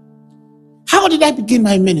 How did I begin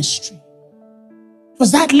my ministry? It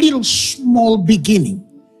was that little small beginning.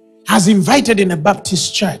 I was invited in a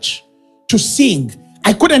Baptist church to sing.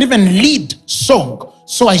 I couldn't even lead song,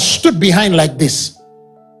 so I stood behind like this.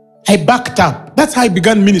 I backed up. That's how I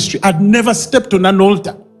began ministry. I'd never stepped on an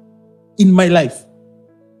altar in my life.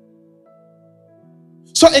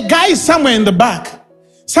 So a guy is somewhere in the back.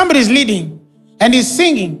 Somebody's leading and he's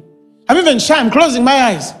singing. I'm even shy. I'm closing my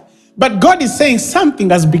eyes. But God is saying something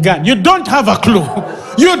has begun. You don't have a clue.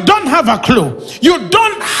 You don't have a clue. You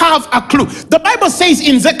don't have a clue. The Bible says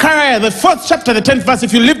in Zechariah, the 4th chapter, the 10th verse,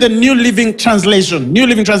 if you leave the New Living Translation,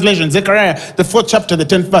 Zechariah, the 4th chapter, the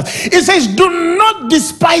 10th verse, it says, do not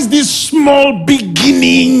despise these small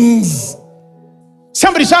beginnings.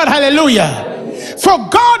 Somebody shout hallelujah. For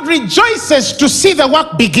God rejoices to see the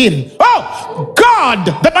work begin. Oh, God,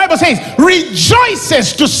 the Bible says,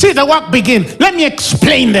 rejoices to see the work begin. Let me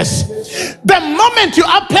explain this. The moment you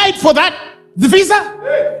applied for the visa,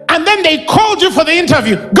 and then they called you for the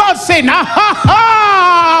interview, God said,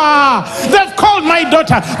 they've called my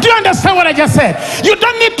daughter. Do you understand what I just said? You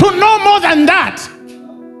don't need to know more than that.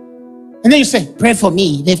 And then you say, pray for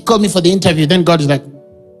me. They've called me for the interview. Then God is like,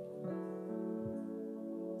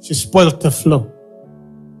 she spoiled the flow.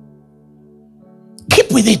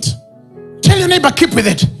 Keep with it. Tell your neighbor, keep with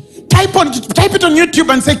it. Type it on YouTube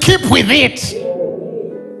and say, keep with it.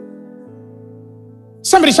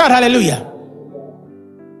 Somebody shout hallelujah.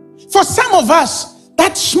 For some of us,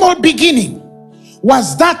 that small beginning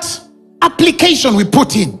was that application we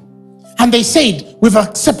put in. And they said, we've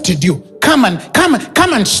accepted you. Come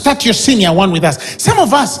and start your senior one with us. Some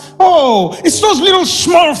of us, it's those little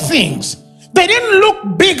small things. They didn't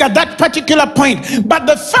look big at that particular point, but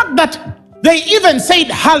the fact that they even said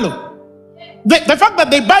hello, the fact that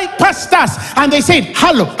they bypassed us and they said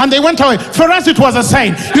hello and they went away, for us it was a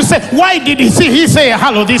sign. You say, why did he say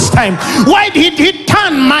hello this time? Why did he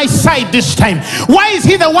turn my side this time? Why is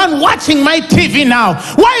he the one watching my TV now?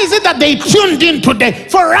 Why is it that they tuned in today?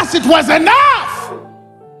 For us it was enough.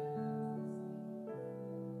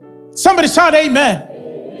 Somebody shout amen.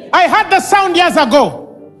 I heard the sound years ago.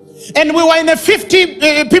 And we were in a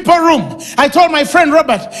 50 people room. I told my friend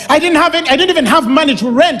Robert, I didn't even have money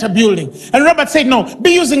to rent a building. And Robert said, no,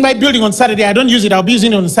 be using my building on Saturday. I don't use it. I'll be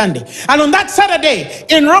using it on Sunday. And on that Saturday,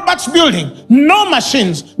 in Robert's building, no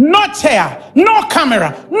machines, no chair, no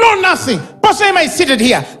camera, no nothing. Pastor Emma is seated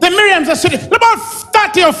here. The Miriams are seated. About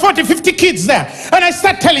 30 or 40, 50 kids there. And I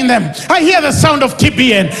start telling them, I hear the sound of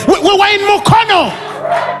TBN. We were in Mukono.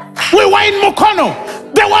 We were in Mukono.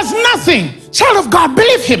 There was nothing. Child of God,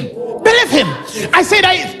 believe him. Believe him. I said,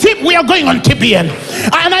 we are going on TBN.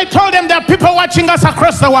 And I told them there are people watching us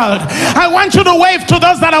across the world. I want you to wave to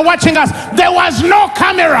those that are watching us. There was no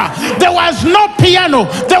camera. There was no piano.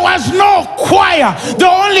 There was no choir. There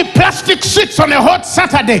were only plastic seats on a hot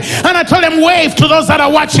Saturday. And I told them, wave to those that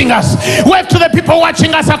are watching us. Wave to the people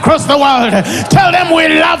watching us across the world. Tell them we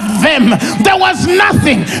love them. There was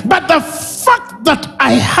nothing but the fact that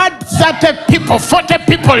I had 30 people, 40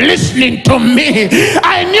 people listening to me.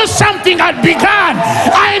 I knew something had begun.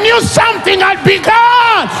 I knew something had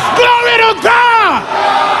begun. Glory to God.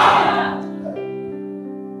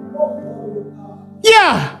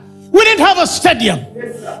 Yeah. We didn't have a stadium,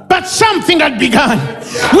 but something had begun.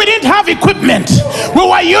 We didn't have equipment. We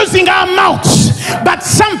were using our mouths, but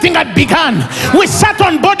something had begun. We sat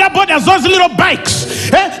on bodas, those little bikes.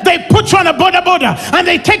 They put you on a boda, and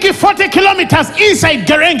they take you 40 kilometers inside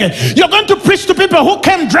Gerenge. You're going to preach to people who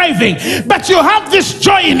came driving, but you have this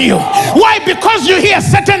joy in you. Why? Because you hear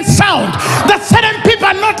certain sound that certain people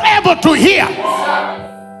are not able to hear.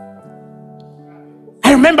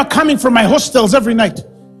 I remember coming from my hostels every night.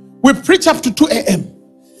 We preach up to 2 a.m.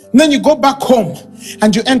 Then you go back home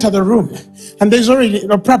and you enter the room and there's already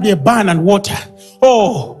probably a bun and water.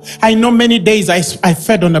 Oh, I know many days I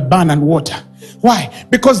fed on a bun and water. Why?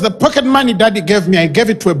 Because the pocket money daddy gave me, I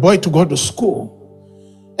gave it to a boy to go to school.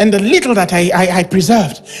 And the little that I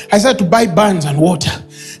preserved, I started to buy buns and water.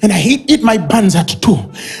 And I eat my buns at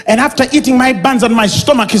 2. And after eating my buns and my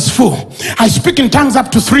stomach is full, I speak in tongues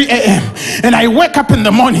up to 3 a.m. And I wake up in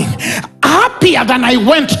the morning happier than I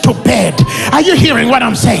went to bed. Are you hearing what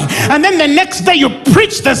I'm saying? And then the next day you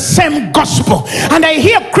preach the same gospel. And I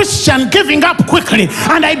hear Christian giving up quickly.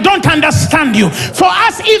 And I don't understand you. For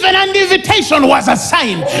us, even an invitation was a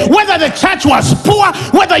sign. Whether the church was poor,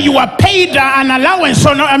 whether you were paid an allowance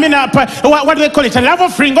or not, what do they call it? A love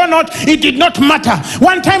offering or not, it did not matter.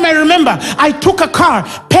 One time I remember, I took a car,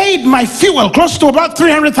 paid my fuel close to about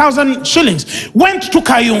 300,000 shillings, went to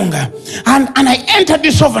Kayunga, and I entered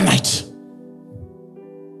this overnight.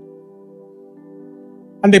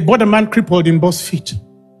 And they bought a man crippled in both feet.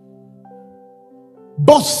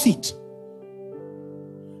 Both feet.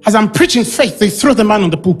 As I'm preaching faith, they throw the man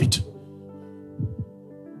on the pulpit.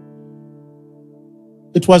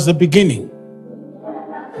 It was the beginning.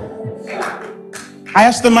 I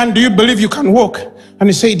asked the man, do you believe you can walk? And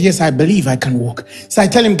he said, yes, I believe I can walk. So I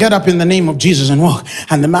tell him, get up in the name of Jesus and walk.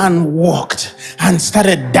 And the man walked and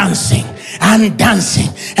started dancing and dancing.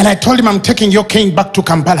 And I told him, I'm taking your cane back to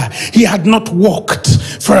Kampala. He had not walked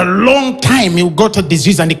for a long time. He got a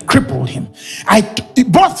disease and it crippled him.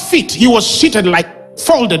 Both feet, he was seated like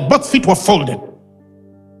folded. Both feet were folded.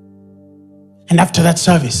 And after that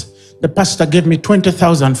service, the pastor gave me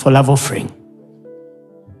 20,000 for love offering.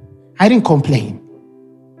 I didn't complain.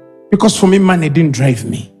 Because for me, money didn't drive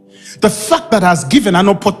me. The fact that I was given an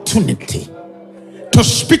opportunity to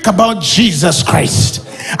speak about Jesus Christ,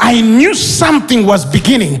 I knew something was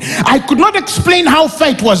beginning. I could not explain how far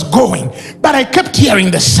it was going, but I kept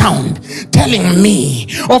hearing the sound telling me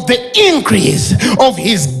of the increase of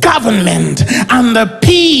his government and the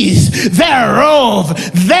peace thereof.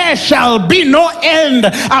 There shall be no end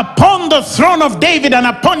upon the throne of David and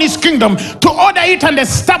upon his kingdom, to order it and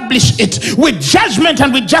establish it with judgment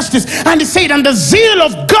and with justice. And he said, and the zeal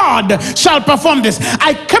of God shall perform this.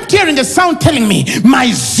 I kept hearing the sound telling me,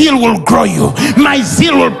 my zeal will grow you. My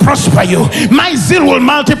zeal will prosper you. My zeal will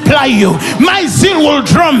multiply you. My zeal will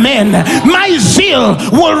draw men. My zeal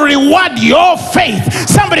will reward your faith.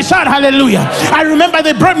 Somebody shout hallelujah. I remember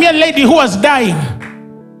they brought me a lady who was dying.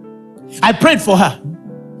 I prayed for her.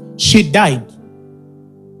 She died.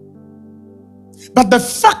 But the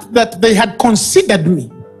fact that they had considered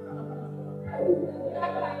me,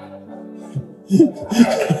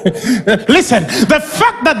 listen, the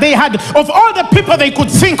fact that they had, of all the people they could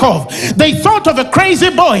think of, they thought of a crazy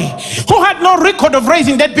boy who had no record of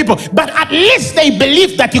raising dead people, but at least they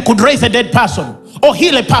believed that he could raise a dead person or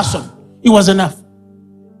heal a person. It was enough.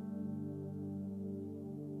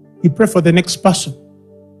 You pray for the next person.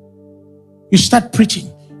 You start preaching.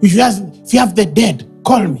 If you have the dead,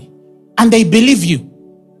 call me. And they believe you.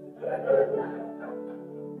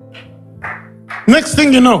 Next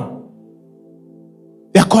thing you know,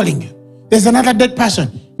 they're calling you. There's another dead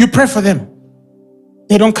person. You pray for them.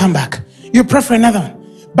 They don't come back. You pray for another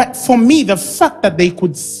one. But for me, the fact that they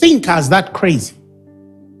could think as that crazy.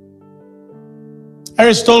 I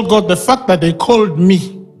just told God, the fact that they called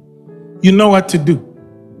me, you know what to do.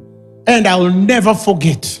 And I will never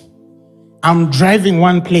forget. I'm driving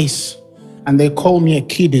one place and they call me, a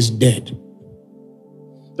kid is dead.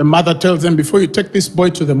 The mother tells them, before you take this boy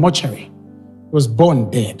to the mortuary, he was born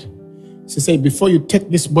dead. She said, before you take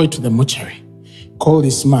this boy to the mortuary, call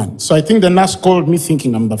this man. So I think the nurse called me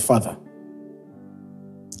thinking I'm the father.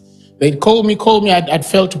 They'd call me. I'd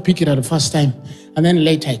failed to pick it at the first time. And then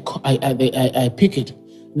later I pick it.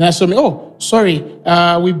 And I told me, oh, sorry,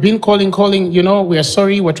 we've been calling, you know, we are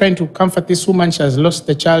sorry. We're trying to comfort this woman. She has lost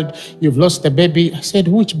the child. You've lost the baby. I said,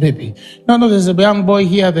 which baby? No, there's a young boy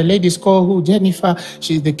here. The lady's called who? Jennifer.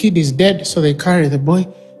 The kid is dead. So they carry the boy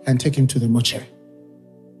and take him to the mortuary.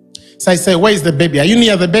 So I say, where is the baby? Are you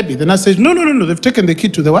near the baby? The nurse says, no. They've taken the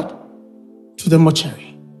kid to the what? To the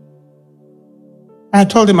mortuary. I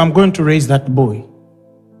told him I'm going to raise that boy.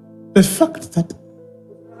 The fact that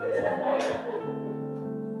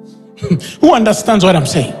who understands what I'm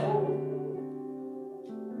saying?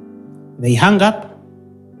 They hung up.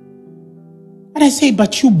 And I say,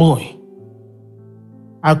 but you boy.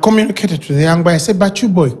 I communicated to the young boy. I said, but you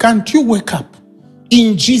boy, can't you wake up?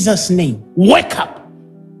 In Jesus' name, wake up.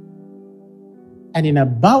 And in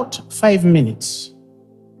about 5 minutes,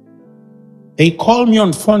 they called me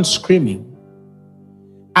on phone screaming.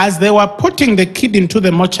 As they were putting the kid into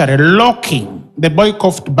the mortuary, locking, the boy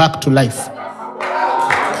coughed back to life.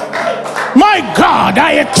 My God,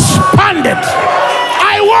 I expanded.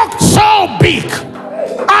 I walked so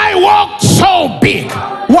big.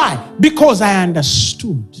 Why? Because I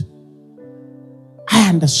understood. I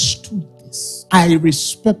understood this. I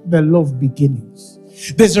respect the law of beginnings.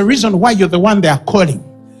 There's a reason why you're the one they are calling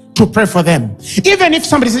to pray for them. Even if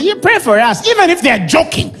somebody says, you pray for us, even if they're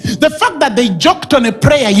joking, the fact that they joked on a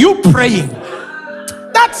prayer, you praying,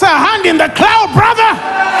 that's a hand in the cloud,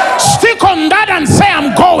 brother. Stick on that and say,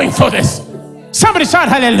 I'm going for this. Somebody shout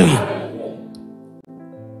hallelujah.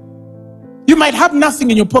 You might have nothing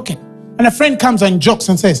in your pocket, and a friend comes and jokes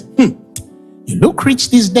and says, you look rich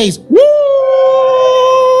these days. Woo!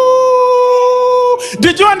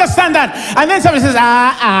 Did you understand that? And then somebody says,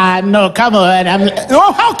 no, come on.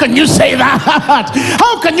 Oh, how can you say that?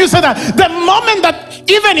 How can you say that? The moment that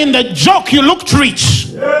even in the joke you looked rich.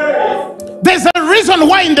 There's a reason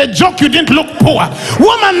why in the joke you didn't look poor.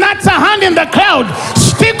 Woman, that's a hand in the cloud.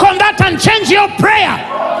 Stick on that and change your prayer.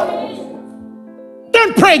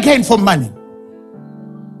 Don't pray again for money.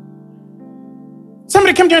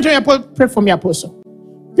 Somebody came to me and told me, pray for me, Apostle.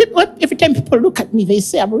 Every time people look at me, they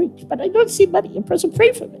say I'm rich, but I don't see money. Apostle,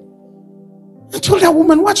 pray for me. I told that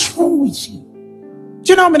woman, what's wrong with you?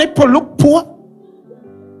 Do you know how many people look poor?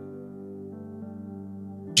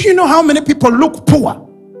 Do you know how many people look poor?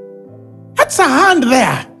 That's a hand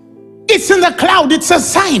there. It's in the cloud. It's a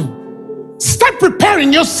sign. Start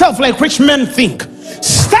preparing yourself like rich men think.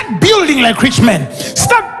 Start building like rich men.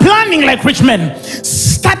 Start planning like rich men.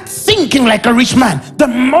 Start thinking like a rich man. The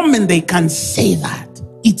moment they can say that,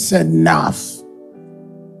 it's enough.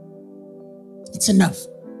 It's enough.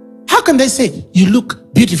 How can they say, you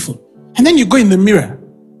look beautiful? And then you go in the mirror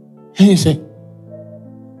and you say,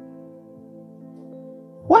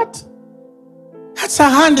 what? That's a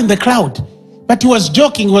hand in the cloud. But he was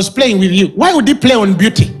joking, he was playing with you. Why would he play on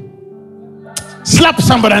beauty? Slap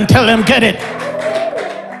somebody and tell them, get it.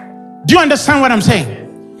 Do you understand what I'm saying?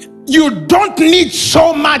 You don't need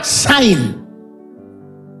so much sign.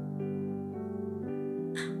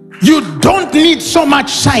 You don't need so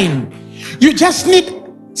much sign. You just need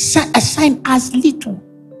a sign as little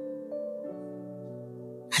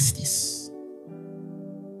as this.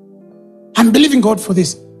 I'm believing God for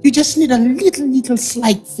this. You just need a little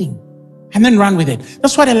slight thing and then run with it.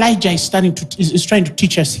 That's what Elijah is trying to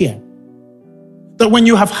teach us here. That when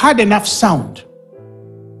you have had enough sound,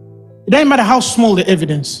 it doesn't matter how small the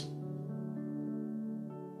evidence,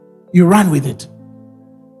 you run with it.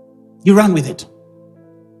 You run with it.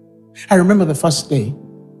 I remember the first day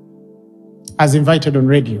I was invited on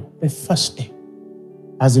radio. The first day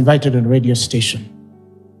I was invited on a radio station.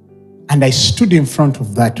 And I stood in front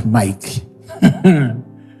of that mic.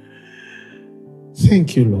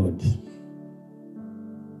 Thank you, Lord.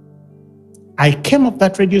 I came up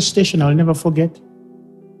that radio station, I'll never forget.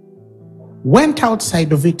 Went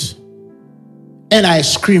outside of it. And I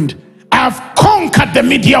screamed, I've conquered the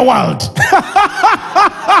media world.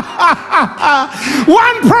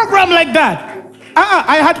 One program like that.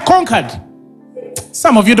 I had conquered.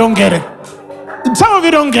 Some of you don't get it. Some of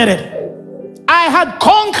you don't get it. I had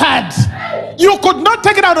conquered. You could not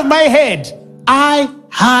take it out of my head. I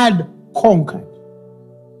had conquered.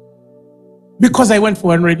 Because I went for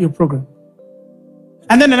one radio program.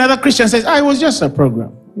 And then another Christian says, it was just a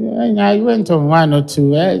program. Yeah, I went on 1 or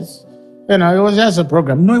 2 years. You know, it was just a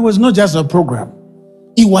program. No, it was not just a program.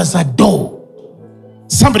 It was a door.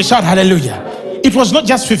 Somebody shout hallelujah. it was not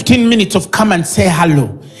just 15 minutes of come and say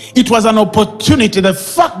hello. It was an opportunity. The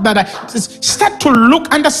fact that I start to look,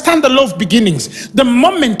 understand the law of beginnings. The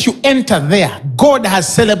moment you enter there, God has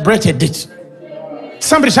celebrated it.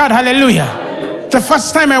 Somebody shout hallelujah. The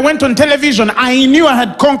first time I went on television, I knew I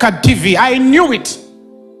had conquered TV. I knew it.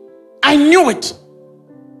 I knew it.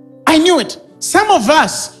 I knew it. Some of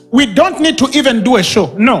us, we don't need to even do a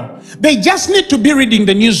show. No. They just need to be reading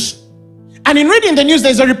the news. And in reading the news,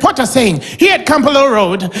 there's a reporter saying, here at Kampala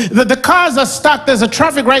Road, the cars are stuck, there's a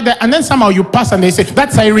traffic right there, and then somehow you pass and they say,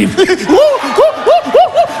 that's Irene. The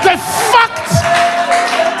fact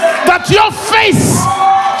that your face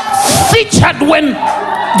featured when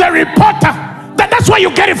the reporter, that's where you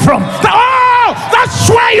get it from. Oh, that's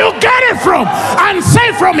where you get it from. And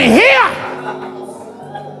say from here.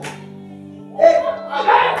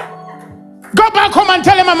 Go back home and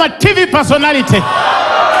tell him I'm a TV personality.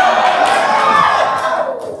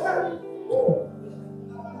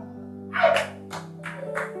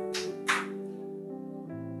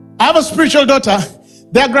 I have a spiritual daughter.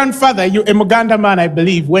 Their grandfather, a Muganda man, I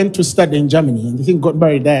believe, went to study in Germany and I think got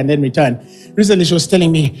married there and then returned. Recently, she was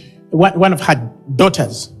telling me one of her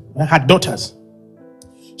daughters,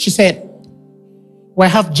 she said, well, I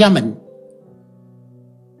have German.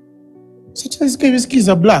 I said, these kids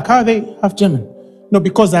are black. How are they half German? No,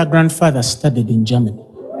 because our grandfather studied in Germany.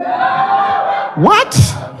 What?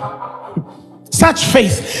 Such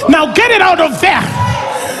faith. Now get it out of there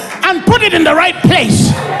and put it in the right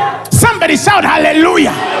place. Somebody shout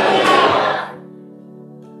hallelujah.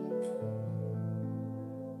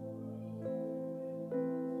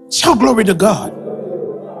 Shout glory to God.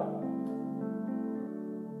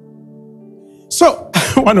 So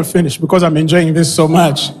I want to finish because I'm enjoying this so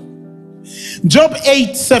much. Job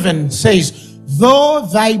 8:7 says, though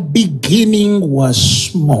thy beginning was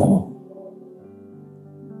small,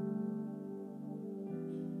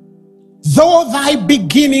 though thy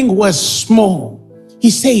beginning was small, he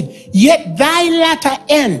said, yet thy latter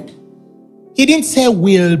end. He didn't say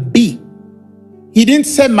will be. He didn't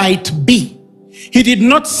say might be. He did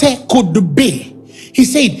not say could be. He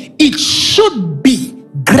said it should be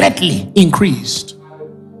greatly increased.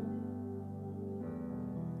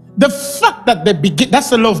 The fact that that's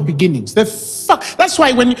the law of beginnings. That's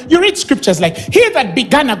why when you read scriptures like, he that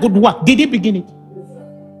began a good work, did he begin it?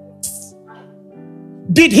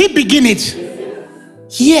 Did he begin it?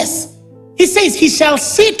 Yes. He says he shall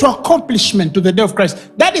see to accomplishment to the day of Christ.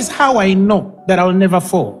 That is how I know that I will never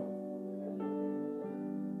fall.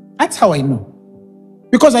 That's how I know.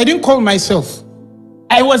 Because I didn't call myself.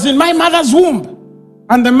 I was in my mother's womb.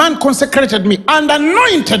 And the man consecrated me and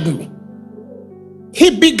anointed me. He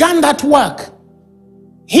began that work.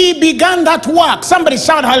 He began that work. Somebody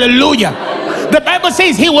shout hallelujah. The Bible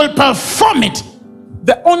says he will perform it.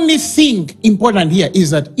 The only thing important here is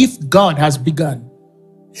that if God has begun,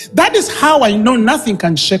 that is how I know nothing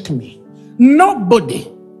can shake me. Nobody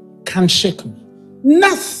can shake me.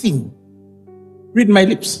 Nothing, read my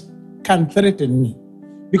lips, can threaten me.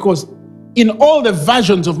 Because in all the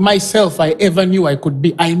versions of myself I ever knew I could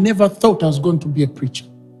be, I never thought I was going to be a preacher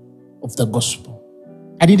of the gospel.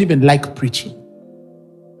 I didn't even like preaching.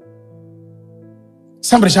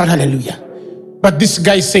 Somebody shout hallelujah. But this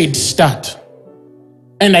guy said start.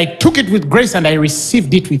 And I took it with grace and I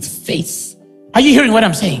received it with faith. Are you hearing what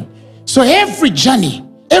I'm saying? So every journey,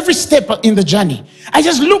 every step in the journey, I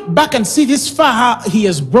just look back and see this far how he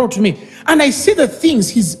has brought me. And I see the things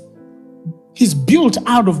he's built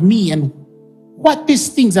out of me and what these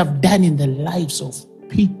things have done in the lives of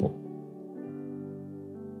people.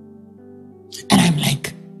 And I'm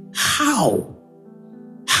like, how?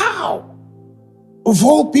 Of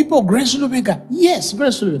all people, Grace Lubega. Yes,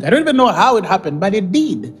 Grace Lubega. I don't even know how it happened, but it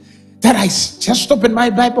did. That I just opened my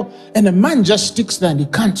Bible and a man just sticks there and he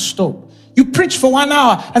can't stop. You preach for 1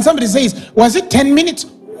 hour and somebody says, was it 10 minutes?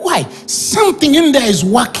 Why? Something in there is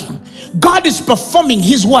working. God is performing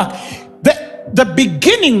his work. The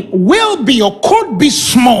beginning will be or could be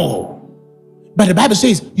small. But the Bible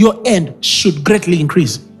says your end should greatly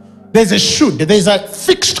increase. There's a should. There's a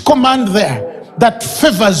fixed command there that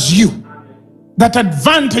favors you, that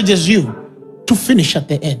advantages you to finish at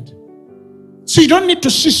the end. So you don't need to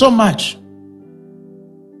see so much.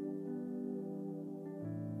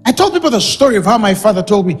 I told people the story of how my father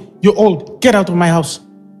told me, you're old, get out of my house.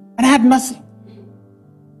 And I had nothing.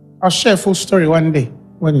 I'll share a full story one day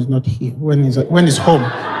when he's not here, when he's home.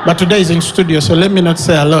 But today he's in studio, so let me not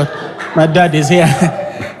say a lot. My dad is here.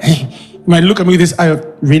 You might look at me with this eye of,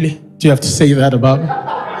 really? Do you have to say that about me?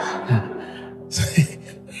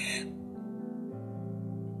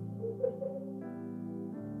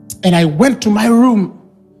 And I went to my room.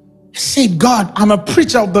 said, God, I'm a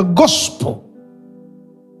preacher of the gospel.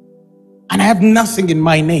 And I have nothing in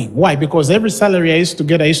my name. Why? Because every salary I used to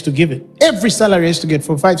get, I used to give it. Every salary I used to get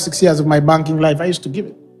for 5-6 years of my banking life, I used to give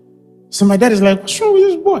it. So my dad is like, what's wrong with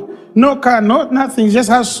this boy? No car, no nothing, just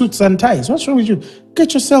has suits and ties. What's wrong with you?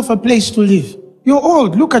 Get yourself a place to live. You're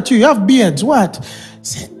old, look at you, you have beards, what?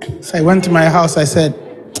 So I went to my house, I said,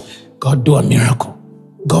 God, do a miracle.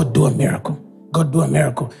 God, do a miracle. God, do a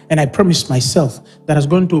miracle. And I promised myself that I was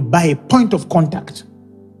going to buy a point of contact.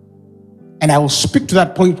 And I will speak to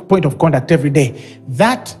that point of contact every day.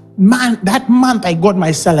 That month I got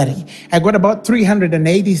my salary. I got about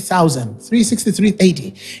 380,000,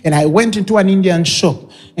 363.80. And I went into an Indian shop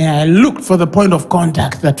and I looked for the point of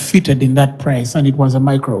contact that fitted in that price. And it was a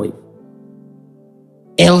microwave.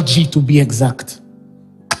 LG to be exact.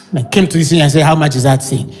 And I came to this thing and said, how much is that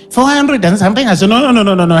thing? 400 and something. I said, no, I don't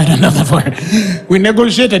know that for it. We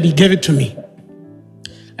negotiated, he gave it to me.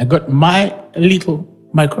 I got my little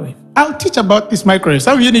microwave. I'll teach about this microwave.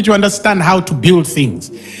 Some of you need to understand how to build things.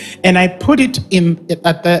 And I put it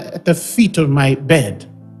at the feet of my bed,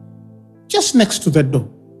 just next to the door.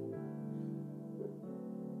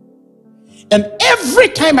 And every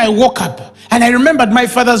time I woke up, and I remembered my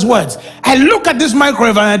father's words, I look at this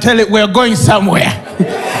microwave and I tell it, we're going somewhere.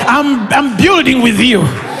 I'm building with you.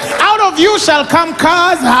 Out of you shall come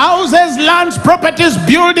cars, houses, lands, properties,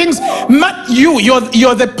 buildings. Not you.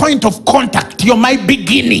 You're the point of contact. You're my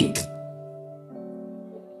beginning.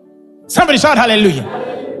 Somebody shout hallelujah.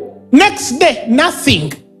 Next day,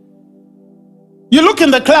 nothing. You look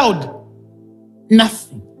in the cloud,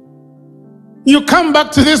 nothing. You come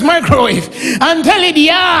back to this microwave and tell it,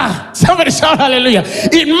 yeah. Somebody shout hallelujah.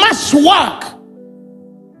 It must work.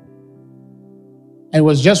 I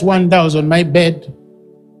was just one day, I was on my bed.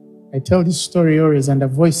 I tell this story always, and a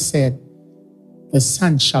voice said, the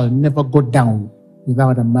sun shall never go down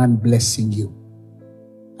without a man blessing you.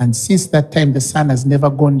 And since that time, the sun has never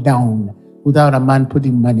gone down without a man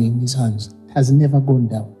putting money in his hands. It has never gone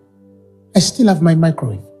down. I still have my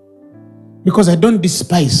microwave because I don't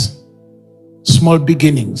despise small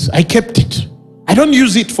beginnings. I kept it. I don't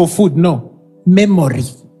use it for food, no. Memory.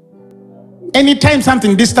 Anytime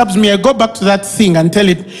something disturbs me, I go back to that thing and tell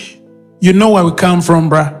it, you know where we come from,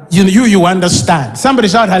 bruh. You understand. Somebody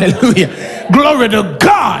shout hallelujah. Glory to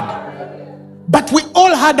God. But we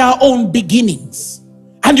all had our own beginnings.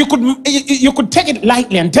 And you could take it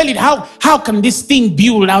lightly and tell it, how can this thing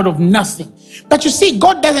build out of nothing? But you see,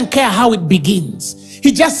 God doesn't care how it begins.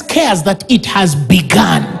 He just cares that it has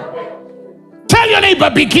begun. Tell your neighbor,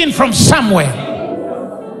 begin from somewhere.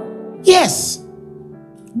 Yes.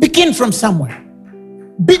 Begin from somewhere.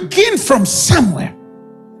 Begin from somewhere.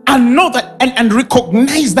 And know that and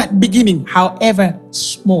recognize that beginning, however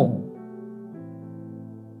small.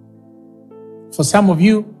 For some of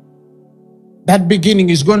you, that beginning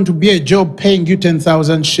is going to be a job paying you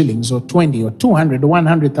 10,000 shillings or 20 or 200 or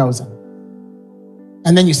 100,000.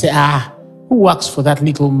 And then you say, who works for that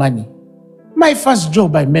little money? My first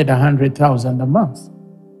job, I made 100,000 a month.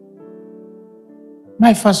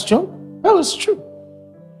 My first job, that was true.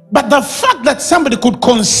 But the fact that somebody could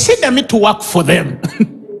consider me to work for them,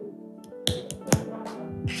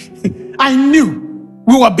 I knew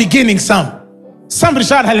we were beginning some. Somebody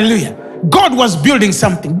shout hallelujah. God was building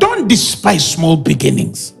something. Don't despise small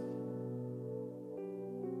beginnings.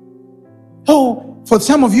 Oh, for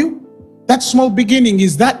some of you, that small beginning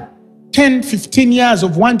is that 10, 15 years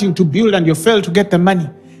of wanting to build and you failed to get the money.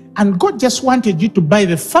 And God just wanted you to buy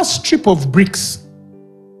the first strip of bricks.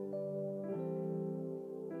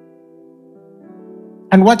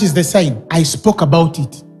 And what is the sign? I spoke about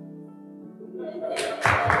it.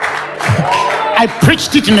 I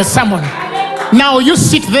preached it in a sermon. Now you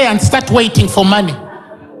sit there and start waiting for money.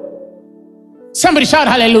 Somebody shout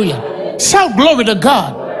hallelujah. Shout glory to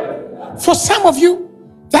God. For some of you,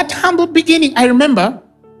 that humble beginning, I remember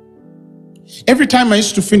every time I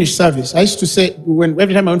used to finish service, I used to say,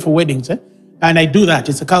 every time I went for weddings, and I do that,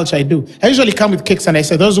 it's a culture I do. I usually come with cakes and I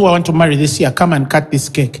say, those who I want to marry this year, come and cut this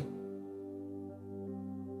cake.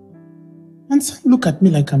 And some look at me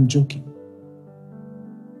like I'm joking.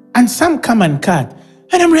 And some come and cut.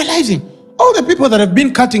 And I'm realizing, all the people that have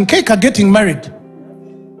been cutting cake are getting married.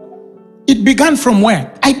 It began from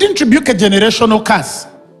where? I didn't rebuke a generational curse.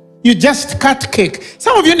 You just cut cake.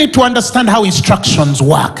 Some of you need to understand how instructions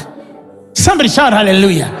work. Somebody shout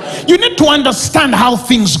hallelujah. You need to understand how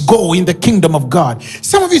things go in the kingdom of God.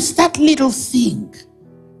 Some of you, it's that little thing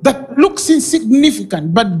that looks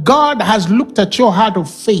insignificant, but God has looked at your heart of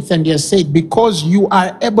faith and He has said, because you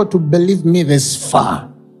are able to believe me this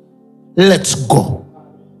far, let's go.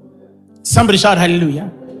 Somebody shout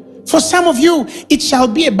hallelujah. For some of you, it shall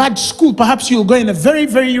be a bad school. Perhaps you'll go in a very,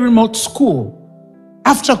 very remote school.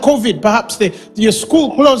 After COVID, perhaps your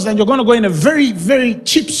school closed and you're going to go in a very, very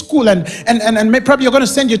cheap school, and probably you're going to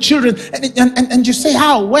send your children, and you say,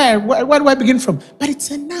 how, where do I begin from? But it's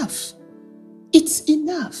enough. It's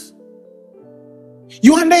enough.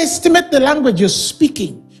 You underestimate the language you're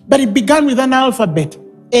speaking, but it began with an alphabet,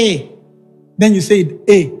 A. Then you said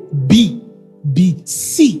A, B,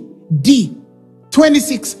 C, D,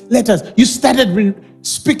 26 letters. You started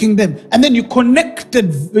speaking them, and then you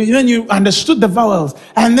connected, then you understood the vowels,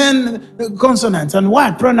 and then the consonants, and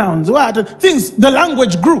what pronouns, what things. The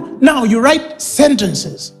language grew. Now you write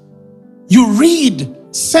sentences, you read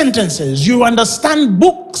sentences, you understand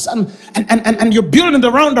books, and you're building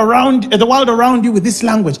the world around you with this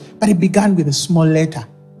language. But it began with a small letter,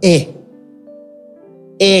 A.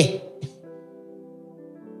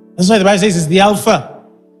 That's why the Bible says it's the Alpha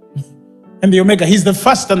and the Omega. He's the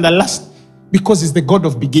first and the last, because he's the God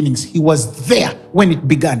of beginnings. He was there when it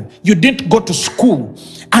began. You didn't go to school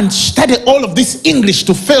and study all of this English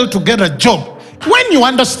to fail to get a job. When you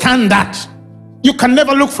understand that, you can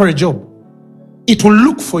never look for a job. It will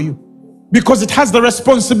look for you, because it has the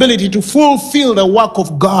responsibility to fulfill the work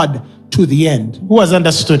of God to the end. Who has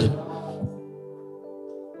understood it?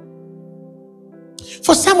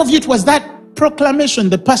 For some of you, it was that proclamation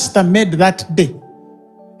the pastor made that day,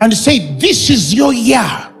 and he said, this is your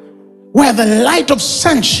year where the light of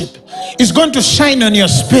sonship is going to shine on your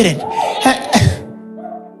spirit.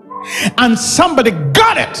 And somebody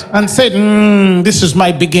got it and said, this is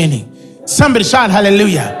my beginning. Somebody shout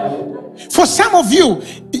hallelujah. For some of you,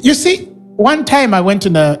 you see, one time I went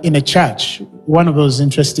in a church, one of those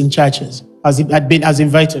interesting churches. I was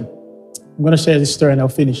invited. I'm going to share this story and I'll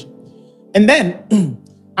finish. And then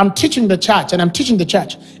I'm teaching the church,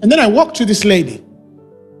 and then I walked to this lady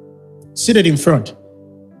seated in front.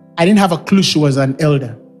 I didn't have a clue she was an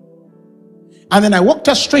elder. And then I walked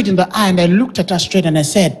her straight in the eye, and I looked at her straight, and I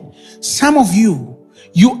said, some of you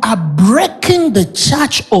are breaking the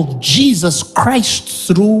church of Jesus Christ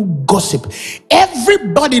through gossip.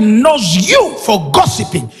 Everybody knows you for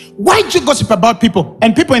gossiping. Why do you gossip about people?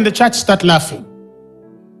 And people in the church start laughing.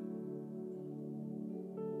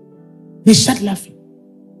 They start laughing.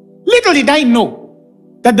 Little did I know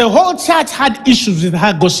that the whole church had issues with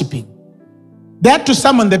her gossiping. They had to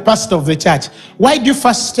summon the pastor of the church. Why do you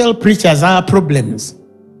first tell preachers our problems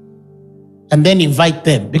and then invite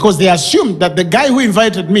them? Because they assumed that the guy who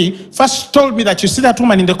invited me first told me that, you see that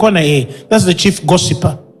woman in the corner, that's the chief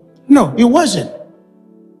gossiper. No, it wasn't.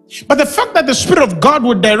 But the fact that the Spirit of God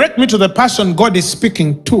would direct me to the person God is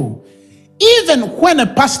speaking to, even when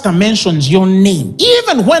a pastor mentions your name,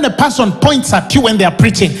 even when a person points at you when they are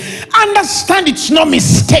preaching, understand it's no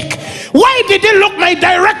mistake. Why did he look my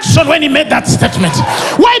direction when he made that statement?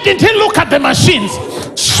 Why didn't he look at the machines?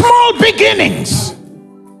 Small beginnings.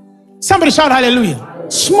 Somebody shout hallelujah.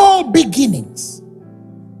 Small beginnings.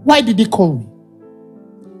 Why did he call me?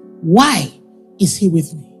 Why is he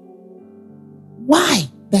with me? Why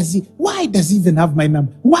does he even have my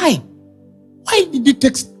number? Why did he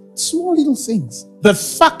text? Small little things. The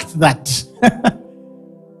fact that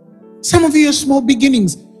some of your small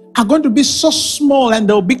beginnings are going to be so small, and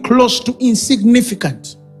they'll be close to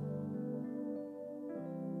insignificant.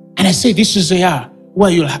 And I say, this is a year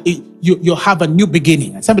where you'll have a new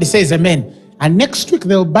beginning. And somebody says amen. And next week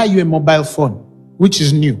they'll buy you a mobile phone, which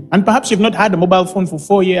is new. And perhaps you've not had a mobile phone for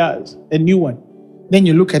 4 years, a new one. Then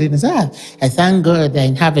you look at it and say, I thank God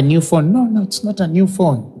I have a new phone. No, it's not a new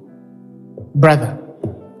phone, brother.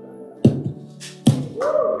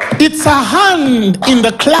 It's a hand in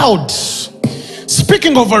the clouds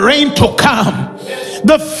speaking of a rain to come.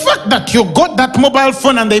 The fact that you got that mobile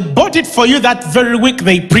phone and they bought it for you that very week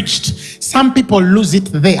they preached, some people lose it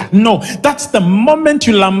there. No, that's the moment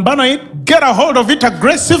you lambano it, get a hold of it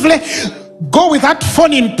aggressively, go with that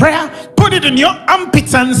phone in prayer, put it in your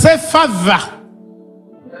armpits and say, Father,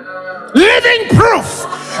 living proof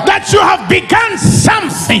that you have begun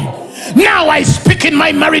something. Now I speak in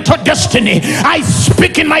my marital destiny. I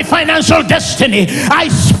speak in my financial destiny. I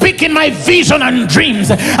speak in my vision and dreams.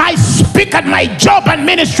 I speak at my job and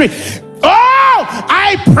ministry. Oh,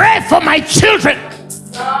 I pray for my children.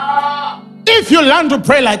 If you learn to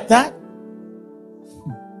pray like that,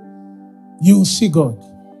 you'll see God.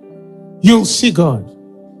 You'll see God.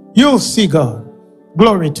 You'll see God.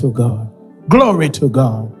 Glory to God. Glory to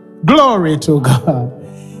God. Glory to God.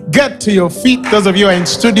 Get to your feet. Those of you who are in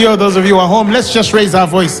studio, those of you who are home, let's just raise our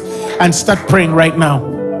voice and start praying right now.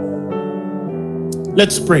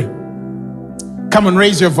 Let's pray. Come on,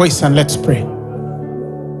 raise your voice and let's pray.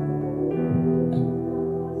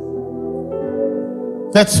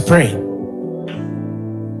 Let's pray.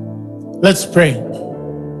 Let's pray.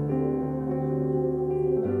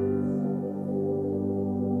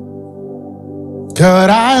 God,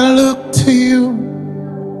 I look to you.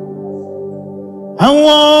 I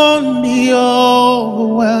won't be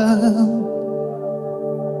overwhelmed.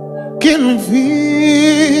 Give me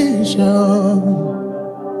vision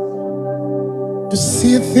to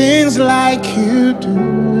see things like you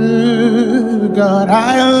do. God,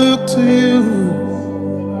 I look to you.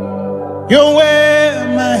 You're where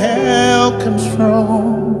my help comes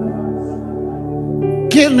from.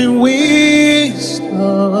 Give me wisdom.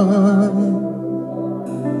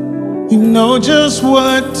 You know just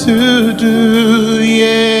what to do,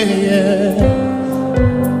 yeah.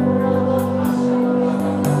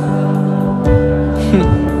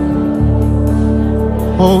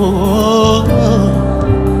 Oh,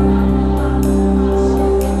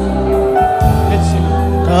 let's sing.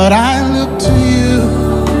 God, I look to you.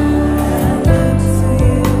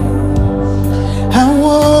 I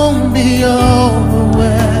won't be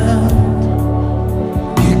overwhelmed.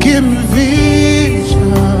 You give me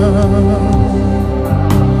vision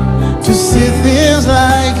to see things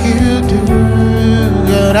like you do.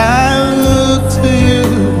 God, I look to you.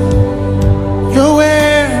 You're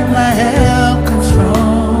where my help comes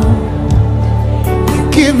from. You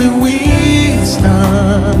give me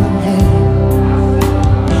wisdom.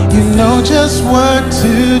 You know just what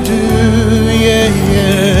to do, yeah,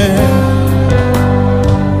 yeah.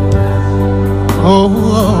 Oh.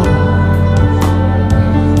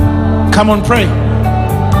 Come on, pray.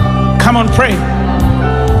 Come on, pray.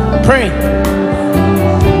 Pray.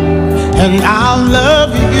 And I'll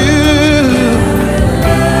love you.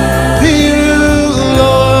 You,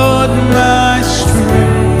 Lord, my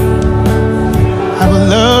strength. I will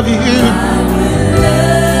love you.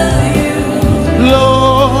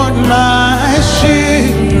 Lord, my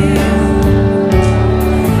shield.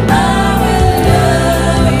 I will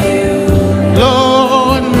love you.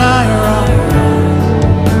 Lord, my rock.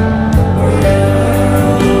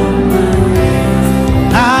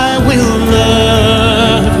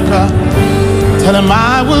 Tell him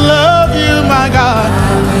I will love you, my God.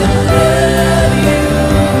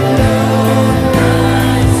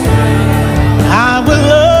 I will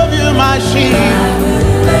love you, my shield.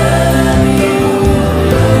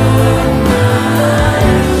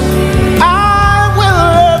 I will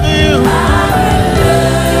love you.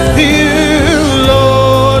 You,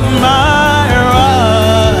 Lord, my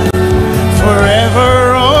rock. Forever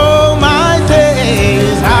all my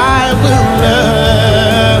days I will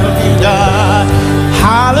love you, God.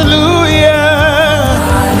 Hallelujah.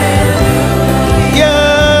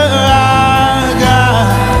 Yeah, I got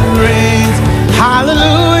praise.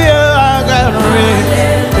 Hallelujah, I got praise.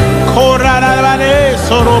 Korarabane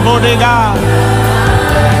sorobodega.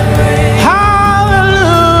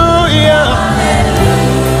 Hallelujah.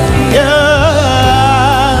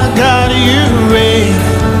 Yeah, I got you raised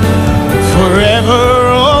forever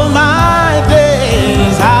all my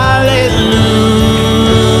days. Hallelujah.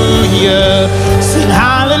 Sing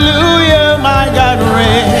hallelujah, my God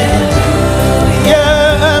reigns.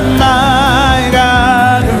 Yeah, my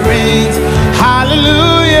God reigns.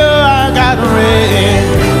 Hallelujah, I got reigns.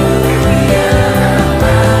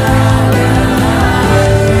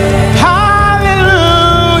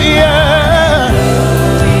 Hallelujah,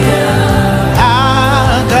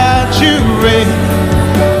 I got you reigns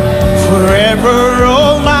forever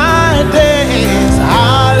all my days.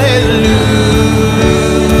 Hallelujah.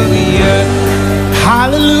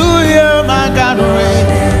 Hallelujah, my God reigns.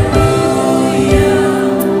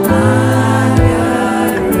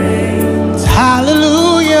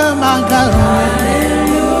 Hallelujah, my God reigns.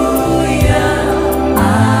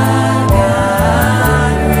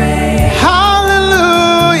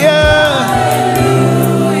 Hallelujah.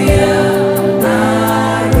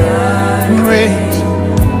 Reigns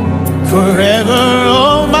forever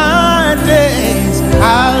all my days.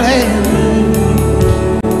 Hallelujah.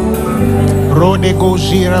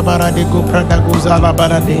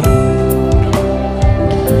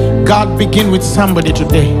 God, begin with somebody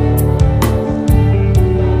today.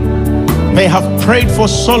 They have prayed for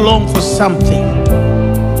so long for something.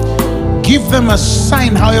 Give them a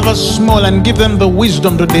sign, however small, and give them the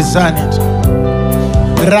wisdom to discern it.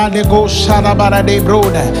 Radego Sharabarade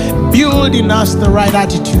Broda. Build in us the right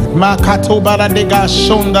attitude. Makato Baradega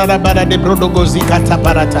Shondara Barade Brodogozikata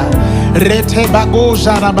Barata. Rete Bago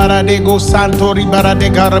Sharabaradego Santori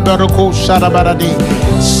Baradega Rabaroko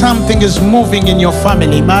Sharabarade. Something is moving in your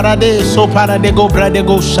family. Marade so paradego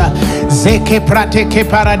bradegosha. Zeke prateke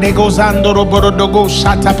paradego zandoro borodogo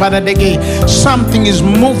shata paradege. Something is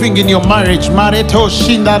moving in your marriage. Mareto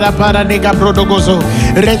shindara paradega brodogozo.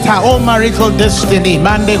 Reta o marital destiny.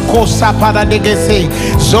 Mande kosa paradege se.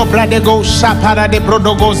 Zobradego shaparade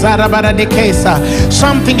brodogo zarabara de kesa.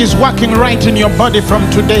 Something is working right in your body from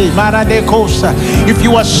today. Marade kosa. If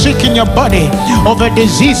you are sick in your body of a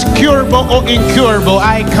disease curable or incurable,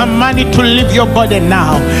 I command it to leave your body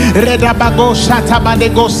now. Redabago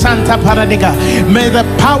shatabadego santa paradega. May the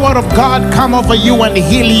power of God come over you and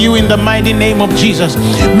heal you in the mighty name of Jesus.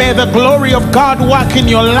 May the glory of God work in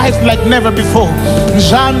your life like never before.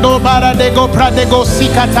 Jando baradego pradego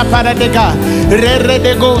sikata paradega.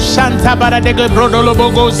 Redego santa baradego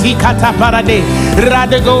brodolobogo zikata parade.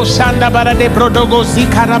 Radego sanda barade brodogo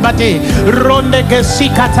zikarabate. Rondege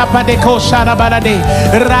sikata padeko sharabarade.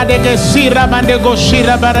 Radege sirabandego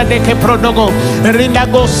shirabaradeke prodogo.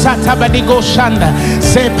 Rindago satabadigo shanda.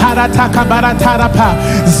 Separataka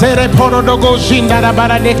baratarapa. Zere porodogo jindara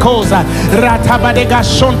baradekoza. Ratabadega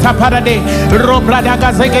shonta parade.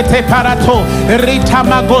 Robradaga zegete parato.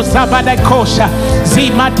 Ritamago zabadekosha.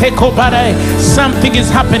 Zimateko bare. Something is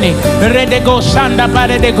happening. Redego shanda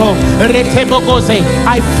baradego. Retebogoze.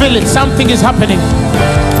 I feel it. Something is happening.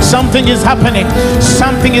 Something is happening.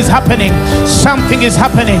 Something is happening. Something is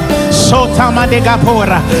happening. Sotama de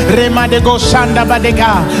gapora. Rema de go shanda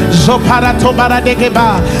badega. Zoparato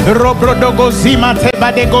baradegeba. Robrodogo zima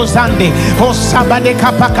teba de gozande. Hosaba de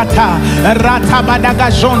kapakata. Rata badaga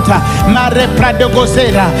jonta. Mare pradogo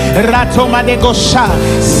zera. Ratoma de gosha.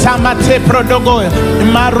 Samate prodogo.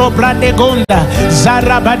 Marobra de gonda.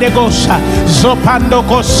 Zaraba de gosha. Zopando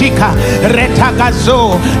kosika.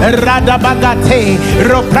 Retagazo. Radabagate.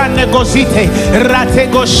 Roprane gozite. Rate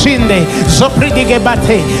goshinde. Zopridige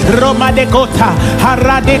bate. Roma de gota.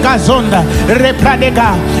 Harade gazonda.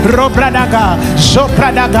 Repradega. Robradaga.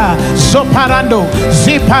 Zopradaga. Zoparando.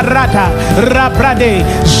 Ziparada. Rabrade.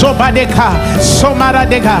 Zobadeka.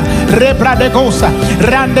 Somaradega. Rebradegosa.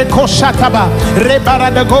 Rande koshataba.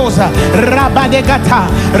 Rebaradegosa. Rabadegata.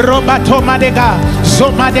 Robatomadega.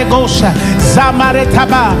 Zomadegosha.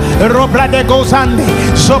 Zamaretaba. Robradegozande.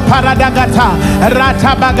 Zoparadagata.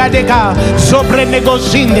 Ratabagadega.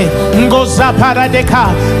 Zobrenegozinde. Ngoza paradeka.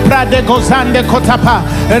 Pradegozande kotapa.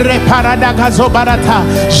 Reparadaga zobarata.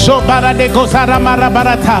 Zobaradegozara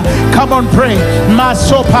marabarata. Come on, pray.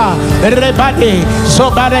 Masopa. Rebade.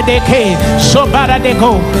 Zobaradeke.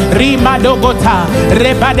 Zobaradego. Rimadogota.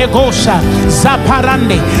 Rebadegosha.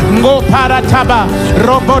 Zaparande. Ngo parataba.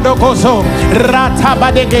 Robodogozo.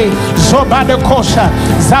 Ratabadege. Zobadekosha.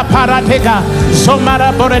 Zaparatega.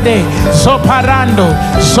 Zomaraborede. Zoparando.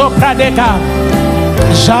 Zopradega.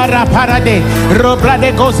 Jara parade, robra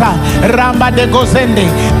de goza, ramba de gozende,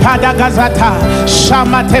 padagazata,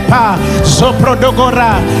 shamatepa,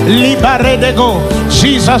 zoprodogora, libare de go.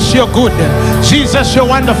 Jesus, you're good. Jesus, you're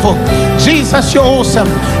wonderful. Jesus, you're awesome.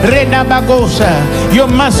 Renabagosa, you're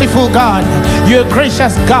merciful God. You're a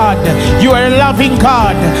gracious God. You are a loving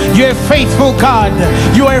God. You're a faithful God.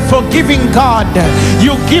 You are a forgiving God.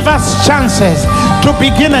 You give us chances to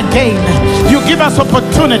begin again. You give us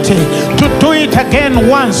opportunity to do it again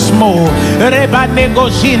once more. Reba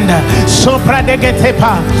negojinda, sopra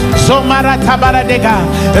degetepa, zomara tabaradega,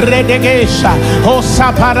 redegesha,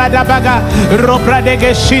 hosa paradabaga, robra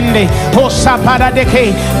degeshinde, hosa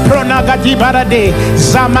paradeke, pronagadi barade,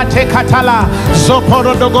 zamate katala,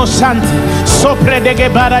 zoporodogo santi, sopre dege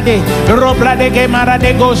barade, robra dege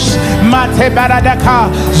maradegos, mate baradaka,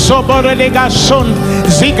 zoborodega shund,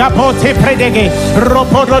 zigapote predege,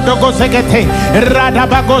 roporodogo zegete,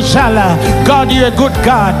 radabagozala. God, you're a good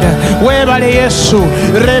God. Webale Yesu,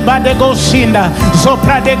 rebadego sinda,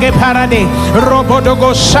 zopradege parade,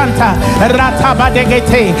 robodogo shanta,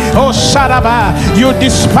 ratabadegete, oh saraba. You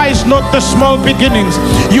despise not the small beginnings.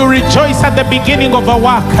 You rejoice at the beginning of a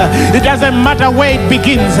work. It doesn't matter where it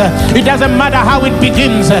begins. It doesn't matter how it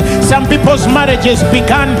begins. Some people's marriages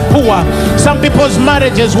began poor. Some people's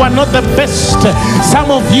marriages were not the best. Some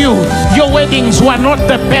of you, your weddings works were not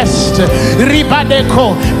the best.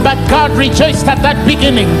 Ribadeko. But God rejoiced at that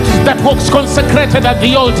beginning that was consecrated at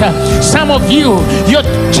the altar. Some of you, your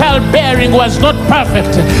childbearing was not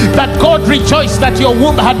perfect, but God rejoiced that your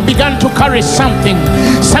womb had begun to carry something.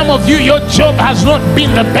 Some of you, your job has not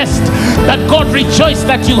been the best, but God rejoiced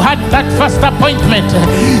that you had that first appointment.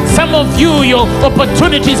 Some of you, your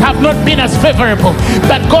opportunities have not been as favorable,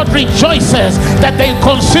 but God rejoices that they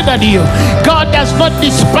considered you. God does not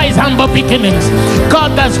despise humble beginnings.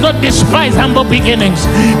 God does not despise humble beginnings.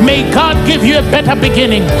 May God give you a better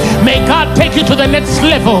beginning. May God take you to the next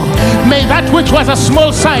level. May that which was a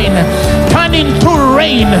small sign turn into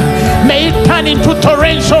rain. May it turn into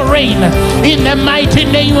torrential rain in the mighty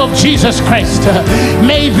name of Jesus Christ.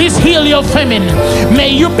 May this heal your famine. May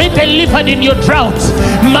you be delivered in your drought.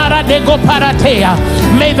 Maradego paratea.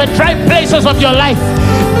 May the dry places of your life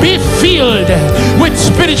be filled with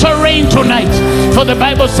spiritual rain tonight. For the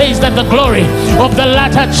Bible says that the glory of the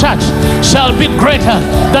latter church shall be greater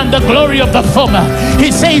than the glory of the former.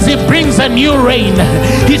 He says he brings a new rain.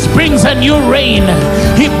 He brings a new rain.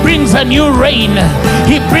 He brings a new rain.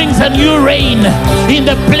 He brings a new rain in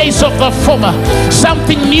the place of the former.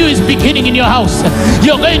 Something new is beginning in your house.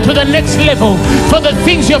 You're going to the next level for the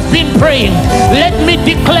things you've been praying. Let me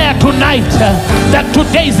declare tonight that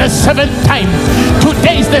today is the 7th time.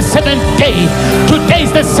 Today is the 7th day. Today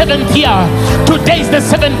is the 7th year. Today is the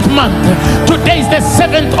 7th month. Today is the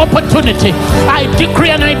 7th opportunity. I decree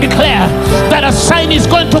and I declare that a sign is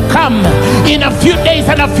going to come in a few days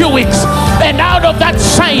and a few weeks, and out of that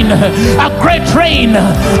sign a great rain,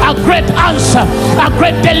 a great answer, a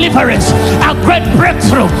great deliverance, a great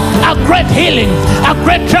breakthrough, a great healing, a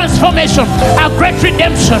great transformation, a great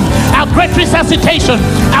redemption, a great resuscitation,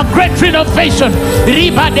 a great renovation,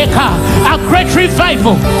 ribadeka, a great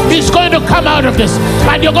revival is going to come out of this.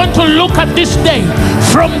 And you're going to look at this day,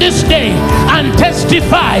 from this day, and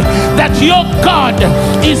testify that your God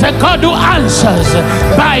is a God who answers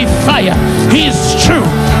by fire. He is true.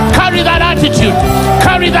 Carry that attitude.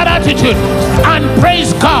 Carry that attitude and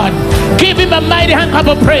praise God. Give him a mighty hand clap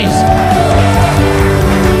of praise.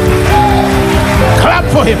 Clap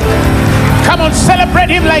for him. Come on, celebrate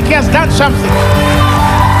him like he has done something.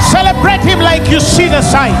 Celebrate him like you see the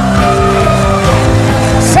sign.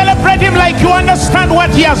 Celebrate him like you understand what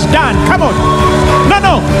he has done. Come on.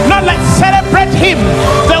 No, not like celebrate him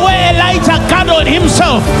the way Elijah gathered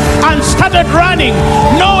himself and started running,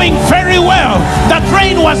 knowing very well that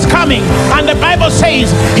rain was coming. And the Bible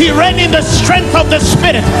says he ran in the strength of the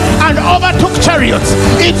Spirit and overtook chariots.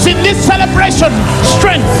 It's in this celebration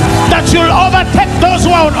strength that you'll overtake those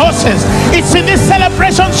who are on horses. It's in this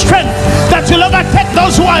celebration strength that you'll overtake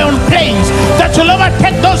those who are on planes, that you'll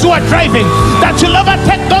overtake those who are driving, that you'll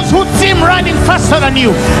overtake those who seem running faster than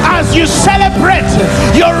you. As you celebrate,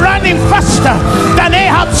 you're running faster than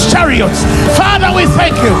Ahab's chariots. Father, we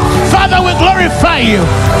thank you. Father, we glorify you.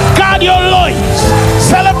 Guard your loins.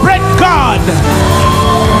 Celebrate God.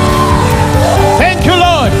 Thank you,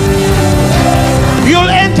 Lord. You'll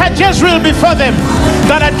enter Jezreel before them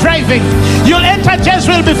that are driving. You'll enter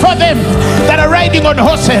Jezreel before them that are riding on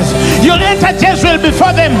horses. You'll enter Jezreel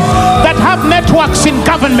before them that have networks in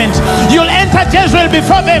government. You'll enter Jezreel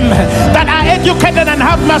before them that are educated and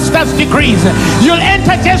have master's degrees. You'll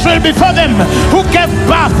enter Jezreel before them who gave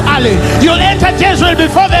birth early. You'll enter Jezreel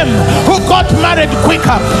before them who got married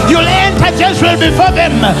quicker. You'll enter Jezreel before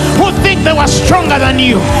them who think they were stronger than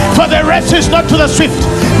you. For the race is not to the swift,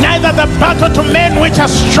 neither the battle to men which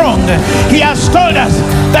are strong. He has told us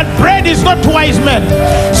that bread is not to wise men,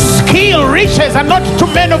 skill, riches are not to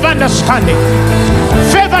men of understanding,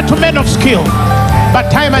 favor to men of skill.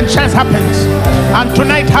 But time and chance happens, and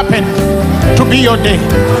tonight happened to be your day.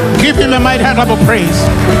 Give him a mighty hand of praise.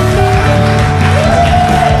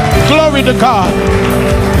 Glory to God.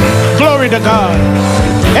 Glory to God.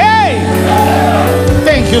 Hey!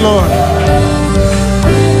 Thank you, Lord.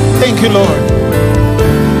 Thank you, Lord.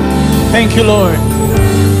 Thank you, Lord.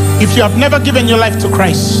 If you have never given your life to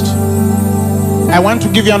Christ, I want to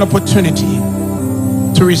give you an opportunity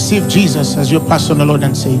to receive Jesus as your personal Lord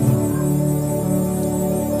and Savior.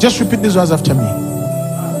 Just repeat these words after me.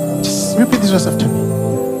 Just repeat these words after me.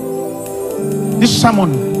 This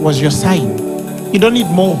sermon was your sign. You don't need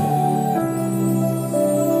more.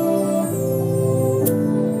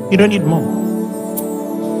 You don't need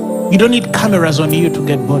more. You don't need cameras on you to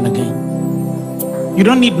get born again. You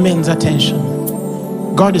don't need men's attention.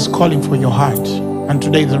 God is calling for your heart, and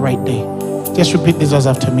today is the right day. Just repeat these words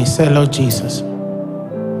after me. Say, Lord Jesus,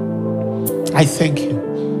 I thank you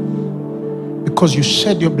because you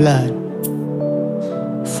shed your blood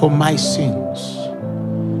for my sins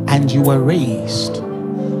and you were raised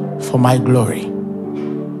for my glory.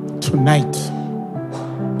 tonight,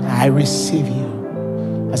 I receive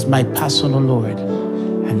you as my personal Lord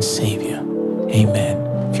and Savior. Amen.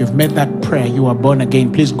 If you've made that prayer, you are born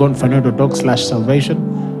again. Please go on Phaneroo.org/salvation.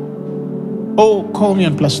 Oh, call me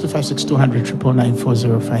on +256 200 999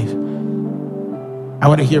 405. I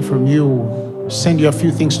want to hear from you. Send you a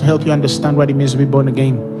few things to help you understand what it means to be born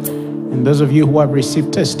again. And those of you who have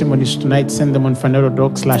received testimonies tonight, send them on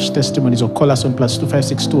Phaneroo.org/testimonies or call us on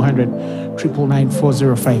 +256 200 999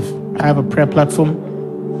 405. I have a prayer platform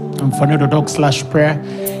on Phaneroo.org/prayer,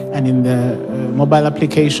 and in the mobile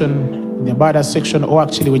application, in the About Us section, or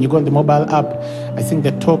actually when you go on the mobile app, I think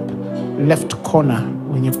the top left corner,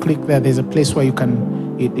 when you click there, there's a place where you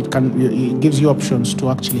can, it gives you options to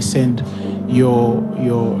actually send your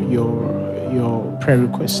prayer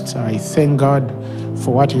requests. I thank God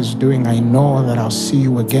for what He's doing. I know that I'll see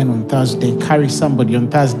you again on Thursday. Carry somebody on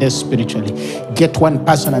Thursday spiritually. Get one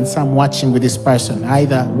person and some watching with this person,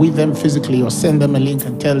 either with them physically or send them a link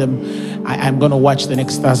and tell them, I'm going to watch the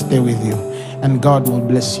next Thursday with you. And God will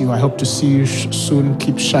bless you. I hope to see you soon.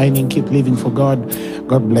 Keep shining, keep living for God.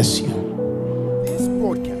 God bless you. This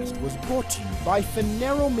broadcast was brought to you by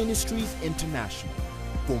Phaneroo Ministries International.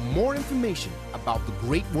 For more information about the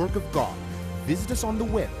great work of God, visit us on the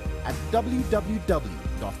web at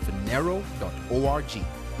www.phaneroo.org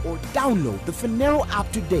or download the Phaneroo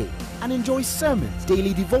app today and enjoy sermons,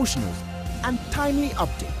 daily devotionals, and timely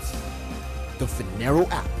updates. The Phaneroo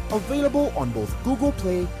app, available on both Google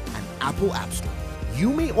Play and Apple App Store.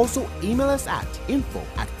 You may also email us at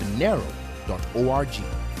info@phaneroo.org.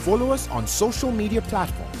 Follow us on social media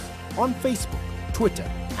platforms on Facebook, Twitter,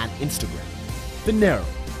 and Instagram. Phaneroo,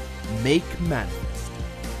 make manifest.